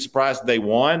 I would be surprised if they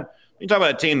won. You talk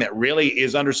about a team that really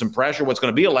is under some pressure. What's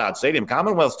going to be a loud stadium?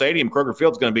 Commonwealth Stadium, Kroger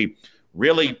Field's going to be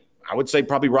really, I would say,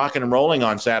 probably rocking and rolling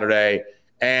on Saturday.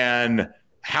 And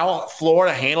how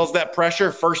Florida handles that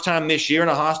pressure first time this year in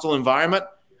a hostile environment,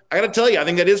 I got to tell you, I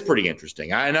think that is pretty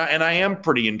interesting. And I am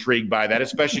pretty intrigued by that,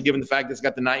 especially given the fact that it's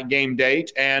got the night game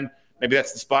date. And maybe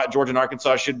that's the spot Georgia and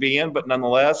Arkansas should be in. But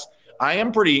nonetheless, I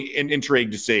am pretty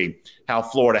intrigued to see how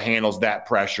Florida handles that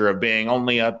pressure of being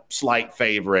only a slight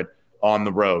favorite on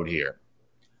the road here.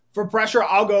 For pressure,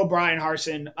 I'll go Brian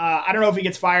Harsin. I don't know if he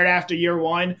gets fired after year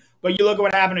 1, but you look at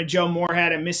what happened to Joe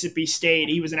Moorhead at Mississippi State.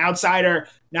 He was an outsider,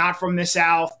 not from the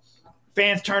South.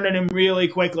 Fans turned on him really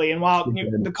quickly. And while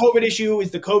the COVID issue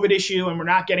is the COVID issue, and we're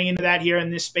not getting into that here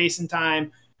in this space and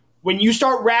time, when you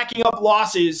start racking up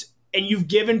losses and you've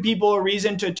given people a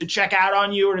reason to check out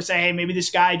on you or to say, hey, maybe this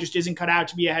guy just isn't cut out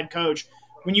to be a head coach,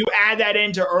 when you add that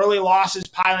into early losses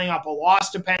piling up, a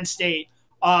loss to Penn State,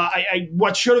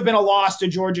 what should have been a loss to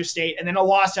Georgia State, and then a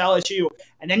loss to LSU,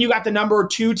 and then you got the number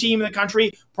 2 team in the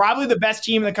country, probably the best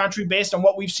team in the country based on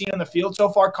what we've seen on the field so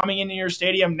far coming into your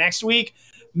stadium next week.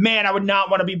 Man, I would not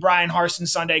want to be Brian Harsin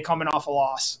Sunday coming off a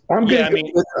loss. I'm going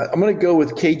to go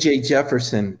with KJ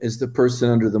Jefferson as the person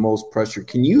under the most pressure.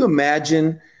 Can you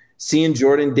imagine seeing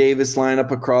Jordan Davis line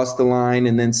up across the line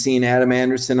and then seeing Adam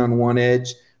Anderson on one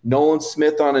edge, Nolan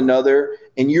Smith on another,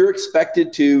 and you're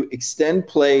expected to extend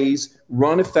plays,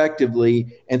 run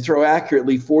effectively, and throw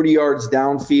accurately 40 yards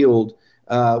downfield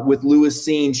with Lewis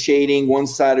Seen shading one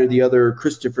side or the other,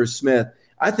 Christopher Smith.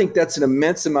 I think that's an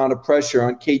immense amount of pressure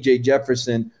on KJ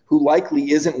Jefferson, who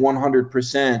likely isn't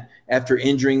 100% after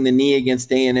injuring the knee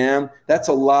against A&M. That's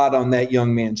a lot on that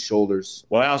young man's shoulders.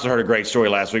 Well, I also heard a great story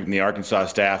last week from the Arkansas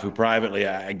staff, who privately,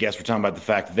 I guess, were talking about the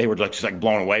fact that they were just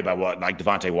blown away by what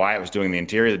Devontae Wyatt was doing in the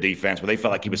interior of the defense, but they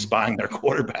felt like he was spying their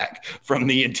quarterback from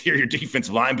the interior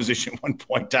defensive line position at one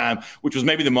point in time, which was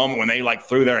maybe the moment when they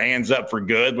threw their hands up for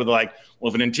good with well,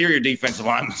 if an interior defensive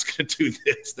line was going to do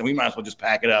this, then we might as well just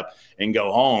pack it up and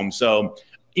go home. So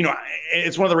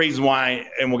it's one of the reasons why,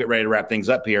 and we'll get ready to wrap things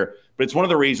up here, but it's one of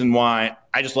the reasons why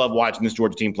I just love watching this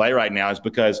Georgia team play right now is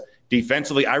because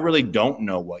defensively, I really don't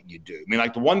know what you do. I mean,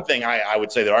 like the one thing I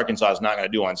would say that Arkansas is not going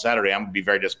to do on Saturday, I'm going to be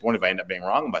very disappointed if I end up being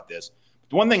wrong about this.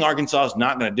 The one thing Arkansas is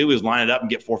not going to do is line it up and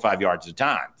get 4 or 5 yards at a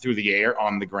time through the air,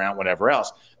 on the ground, whatever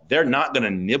else. They're not going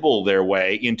to nibble their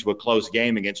way into a close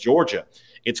game against Georgia.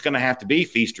 It's going to have to be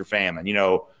feast or famine.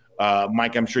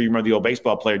 Mike, I'm sure you remember the old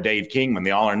baseball player Dave Kingman,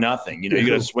 the all or nothing. You're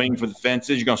going to swing for the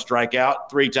fences. You're going to strike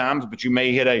out 3 times, but you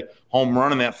may hit a home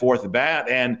run in that 4th at bat.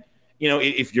 And,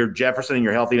 if you're Jefferson and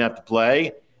you're healthy enough to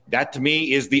play, that to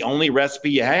me is the only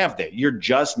recipe you have there. You're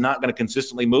just not going to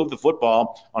consistently move the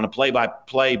football on a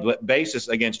play-by-play basis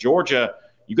against Georgia.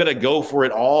 You got to go for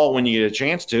it all when you get a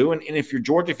chance to. And if you're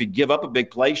Georgia, if you give up a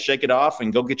big play, shake it off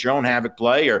and go get your own havoc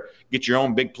play or get your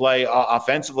own big play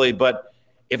offensively. But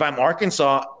if I'm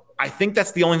Arkansas, I think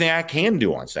that's the only thing I can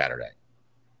do on Saturday.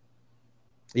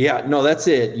 Yeah, no, that's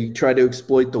it. You try to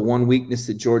exploit the one weakness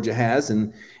that Georgia has.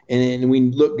 And we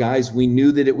look, guys, we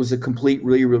knew that it was a complete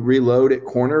reload at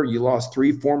corner. You lost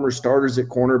 3 former starters at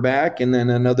cornerback and then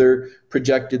another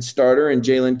projected starter, and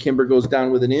Jalen Kimber goes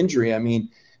down with an injury. I mean,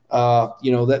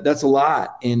 that's a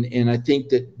lot. And I think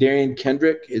that Darian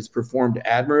Kendrick has performed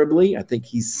admirably. I think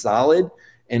he's solid.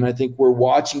 And I think we're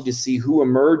watching to see who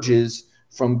emerges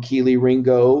from Keely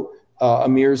Ringo,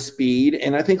 Amir Speed,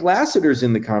 and I think Lassiter's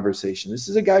in the conversation. This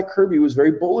is a guy Kirby was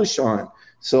very bullish on.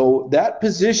 So that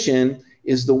position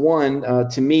is the one,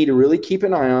 to me, to really keep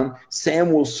an eye on.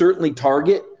 Sam will certainly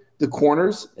target the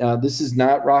corners. This is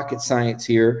not rocket science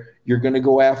here. You're going to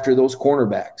go after those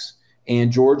cornerbacks.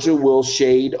 And Georgia will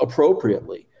shade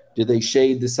appropriately. Do they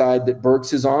shade the side that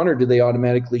Burks is on, or do they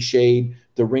automatically shade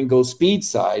the Ringo Speed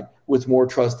side with more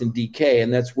trust in DK?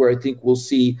 And that's where I think we'll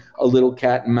see a little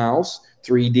cat and mouse,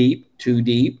 3 deep, 2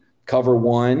 deep, cover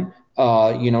 1,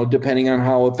 depending on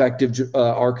how effective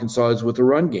Arkansas is with the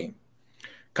run game.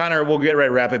 Connor, we'll get ready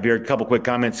to wrap up here. A couple quick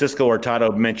comments. Cisco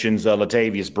Hurtado mentions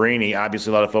Latavius Brini.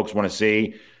 Obviously, a lot of folks want to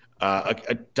see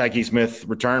a Tyke Smith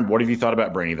return. What have you thought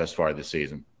about Brini thus far this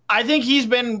season? I think he's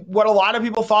been what a lot of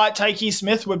people thought Tyke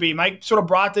Smith would be. Mike sort of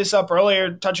brought this up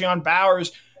earlier, touching on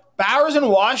Bowers. Bowers and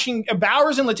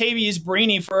Latavius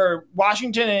Brini for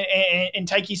Washington and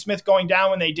Tyke Smith going down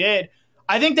when they did.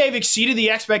 I think they've exceeded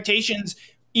the expectations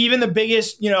even the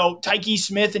biggest, Tyke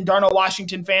Smith and Darnell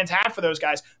Washington fans had for those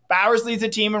guys. Bowers leads the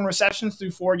team in receptions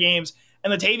through 4 games,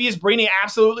 and Latavius Brini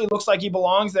absolutely looks like he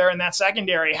belongs there in that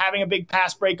secondary, having a big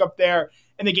pass breakup there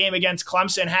in the game against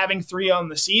Clemson, having 3 on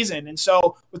the season. And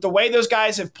so with the way those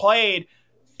guys have played,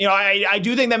 I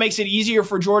do think that makes it easier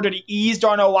for Georgia to ease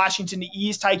Darnell Washington, to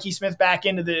ease Tyke Smith back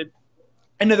into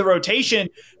the rotation,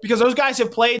 because those guys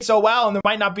have played so well, and there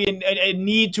might not be a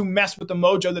need to mess with the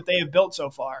mojo that they have built so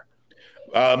far.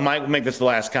 Mike, we'll make this the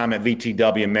last comment.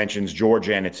 VTW mentions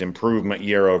Georgia and its improvement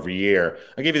year over year.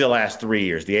 I'll give you the last 3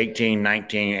 years, the 18,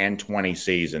 19, and 20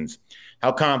 seasons.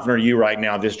 How confident are you right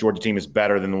now this Georgia team is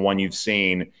better than the one you've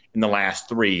seen in the last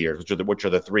 3 years, which are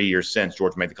the 3 years since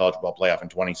Georgia made the college football playoff in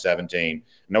 2017?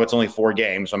 I know it's only 4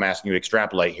 games, so I'm asking you to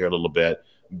extrapolate here a little bit.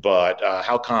 But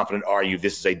how confident are you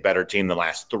this is a better team than the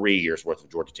last 3 years' worth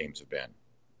of Georgia teams have been?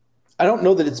 I don't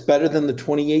know that it's better than the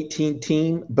 2018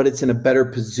 team, but it's in a better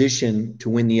position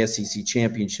to win the SEC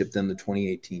championship than the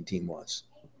 2018 team was.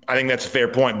 I think that's a fair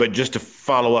point, but just to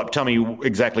follow up, tell me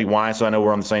exactly why so I know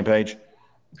we're on the same page.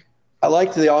 I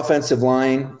liked the offensive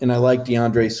line, and I like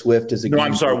DeAndre Swift as a game. No,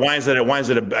 I'm sorry. Why is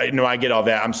it no, I get all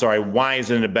that. I'm sorry. Why is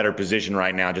it in a better position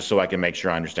right now, just so I can make sure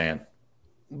I understand?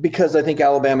 Because I think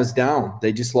Alabama's down.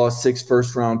 They just lost 6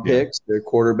 first-round picks. Yeah. Their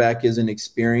quarterback isn't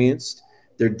experienced.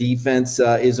 Their defense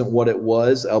isn't what it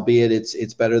was, albeit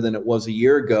it's better than it was a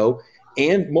year ago.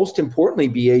 And most importantly,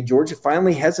 BA, Georgia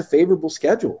finally has a favorable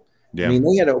schedule. Yeah. I mean,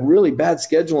 they had a really bad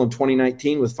schedule in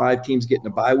 2019 with 5 teams getting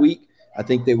a bye week. I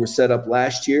think they were set up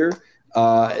last year.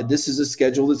 This is a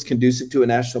schedule that's conducive to a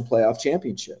national playoff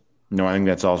championship. No, I think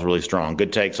that's also really strong.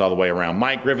 Good takes all the way around.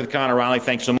 Mike Griffith, Connor Riley,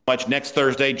 thanks so much. Next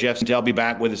Thursday, Jeff Santel will be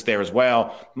back with us there as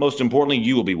well. Most importantly,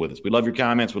 you will be with us. We love your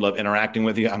comments. We love interacting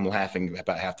with you. I'm laughing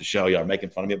about half the show. Y'all are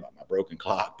making fun of me about my broken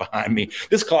clock behind me.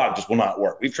 This clock just will not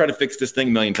work. We've tried to fix this thing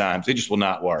a million times. It just will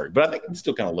not work. But I think it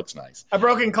still kind of looks nice. A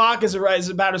broken clock is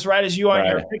about as right as you on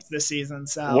your picks this season.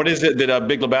 So what is it that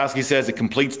Big Lebowski says? It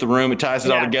completes the room. It ties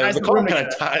it all together. The clock kind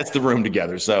of ties the room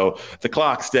together. So the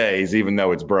clock stays even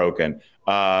though it's broken.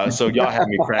 So y'all have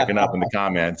me cracking up in the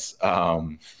comments. Y'all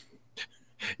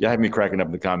have me cracking up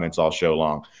in the comments all show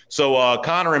long. So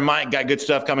Connor and Mike got good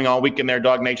stuff coming all weekend there,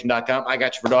 DawgNation.com. I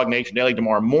got you for DawgNation Daily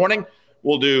tomorrow morning.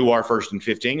 We'll do our first and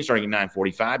 15 starting at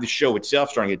 9:45. The show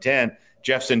itself starting at 10.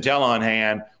 Jeff Sentell on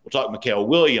hand. We'll talk Mikael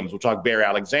Williams. We'll talk Barry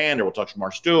Alexander. We'll talk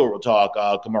Shamar Stewart. We'll talk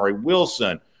Kamari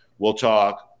Wilson. We'll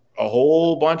talk a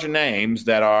whole bunch of names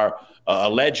that are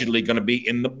allegedly going to be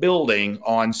in the building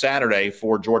on Saturday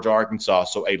for Georgia, Arkansas.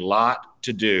 So a lot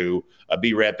to do.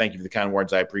 B-Red, thank you for the kind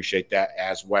words. I appreciate that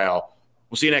as well.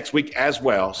 We'll see you next week as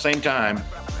well. Same time,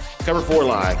 Cover 4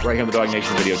 Live, right here on the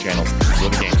DawgNation video channel. For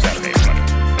the game Saturday.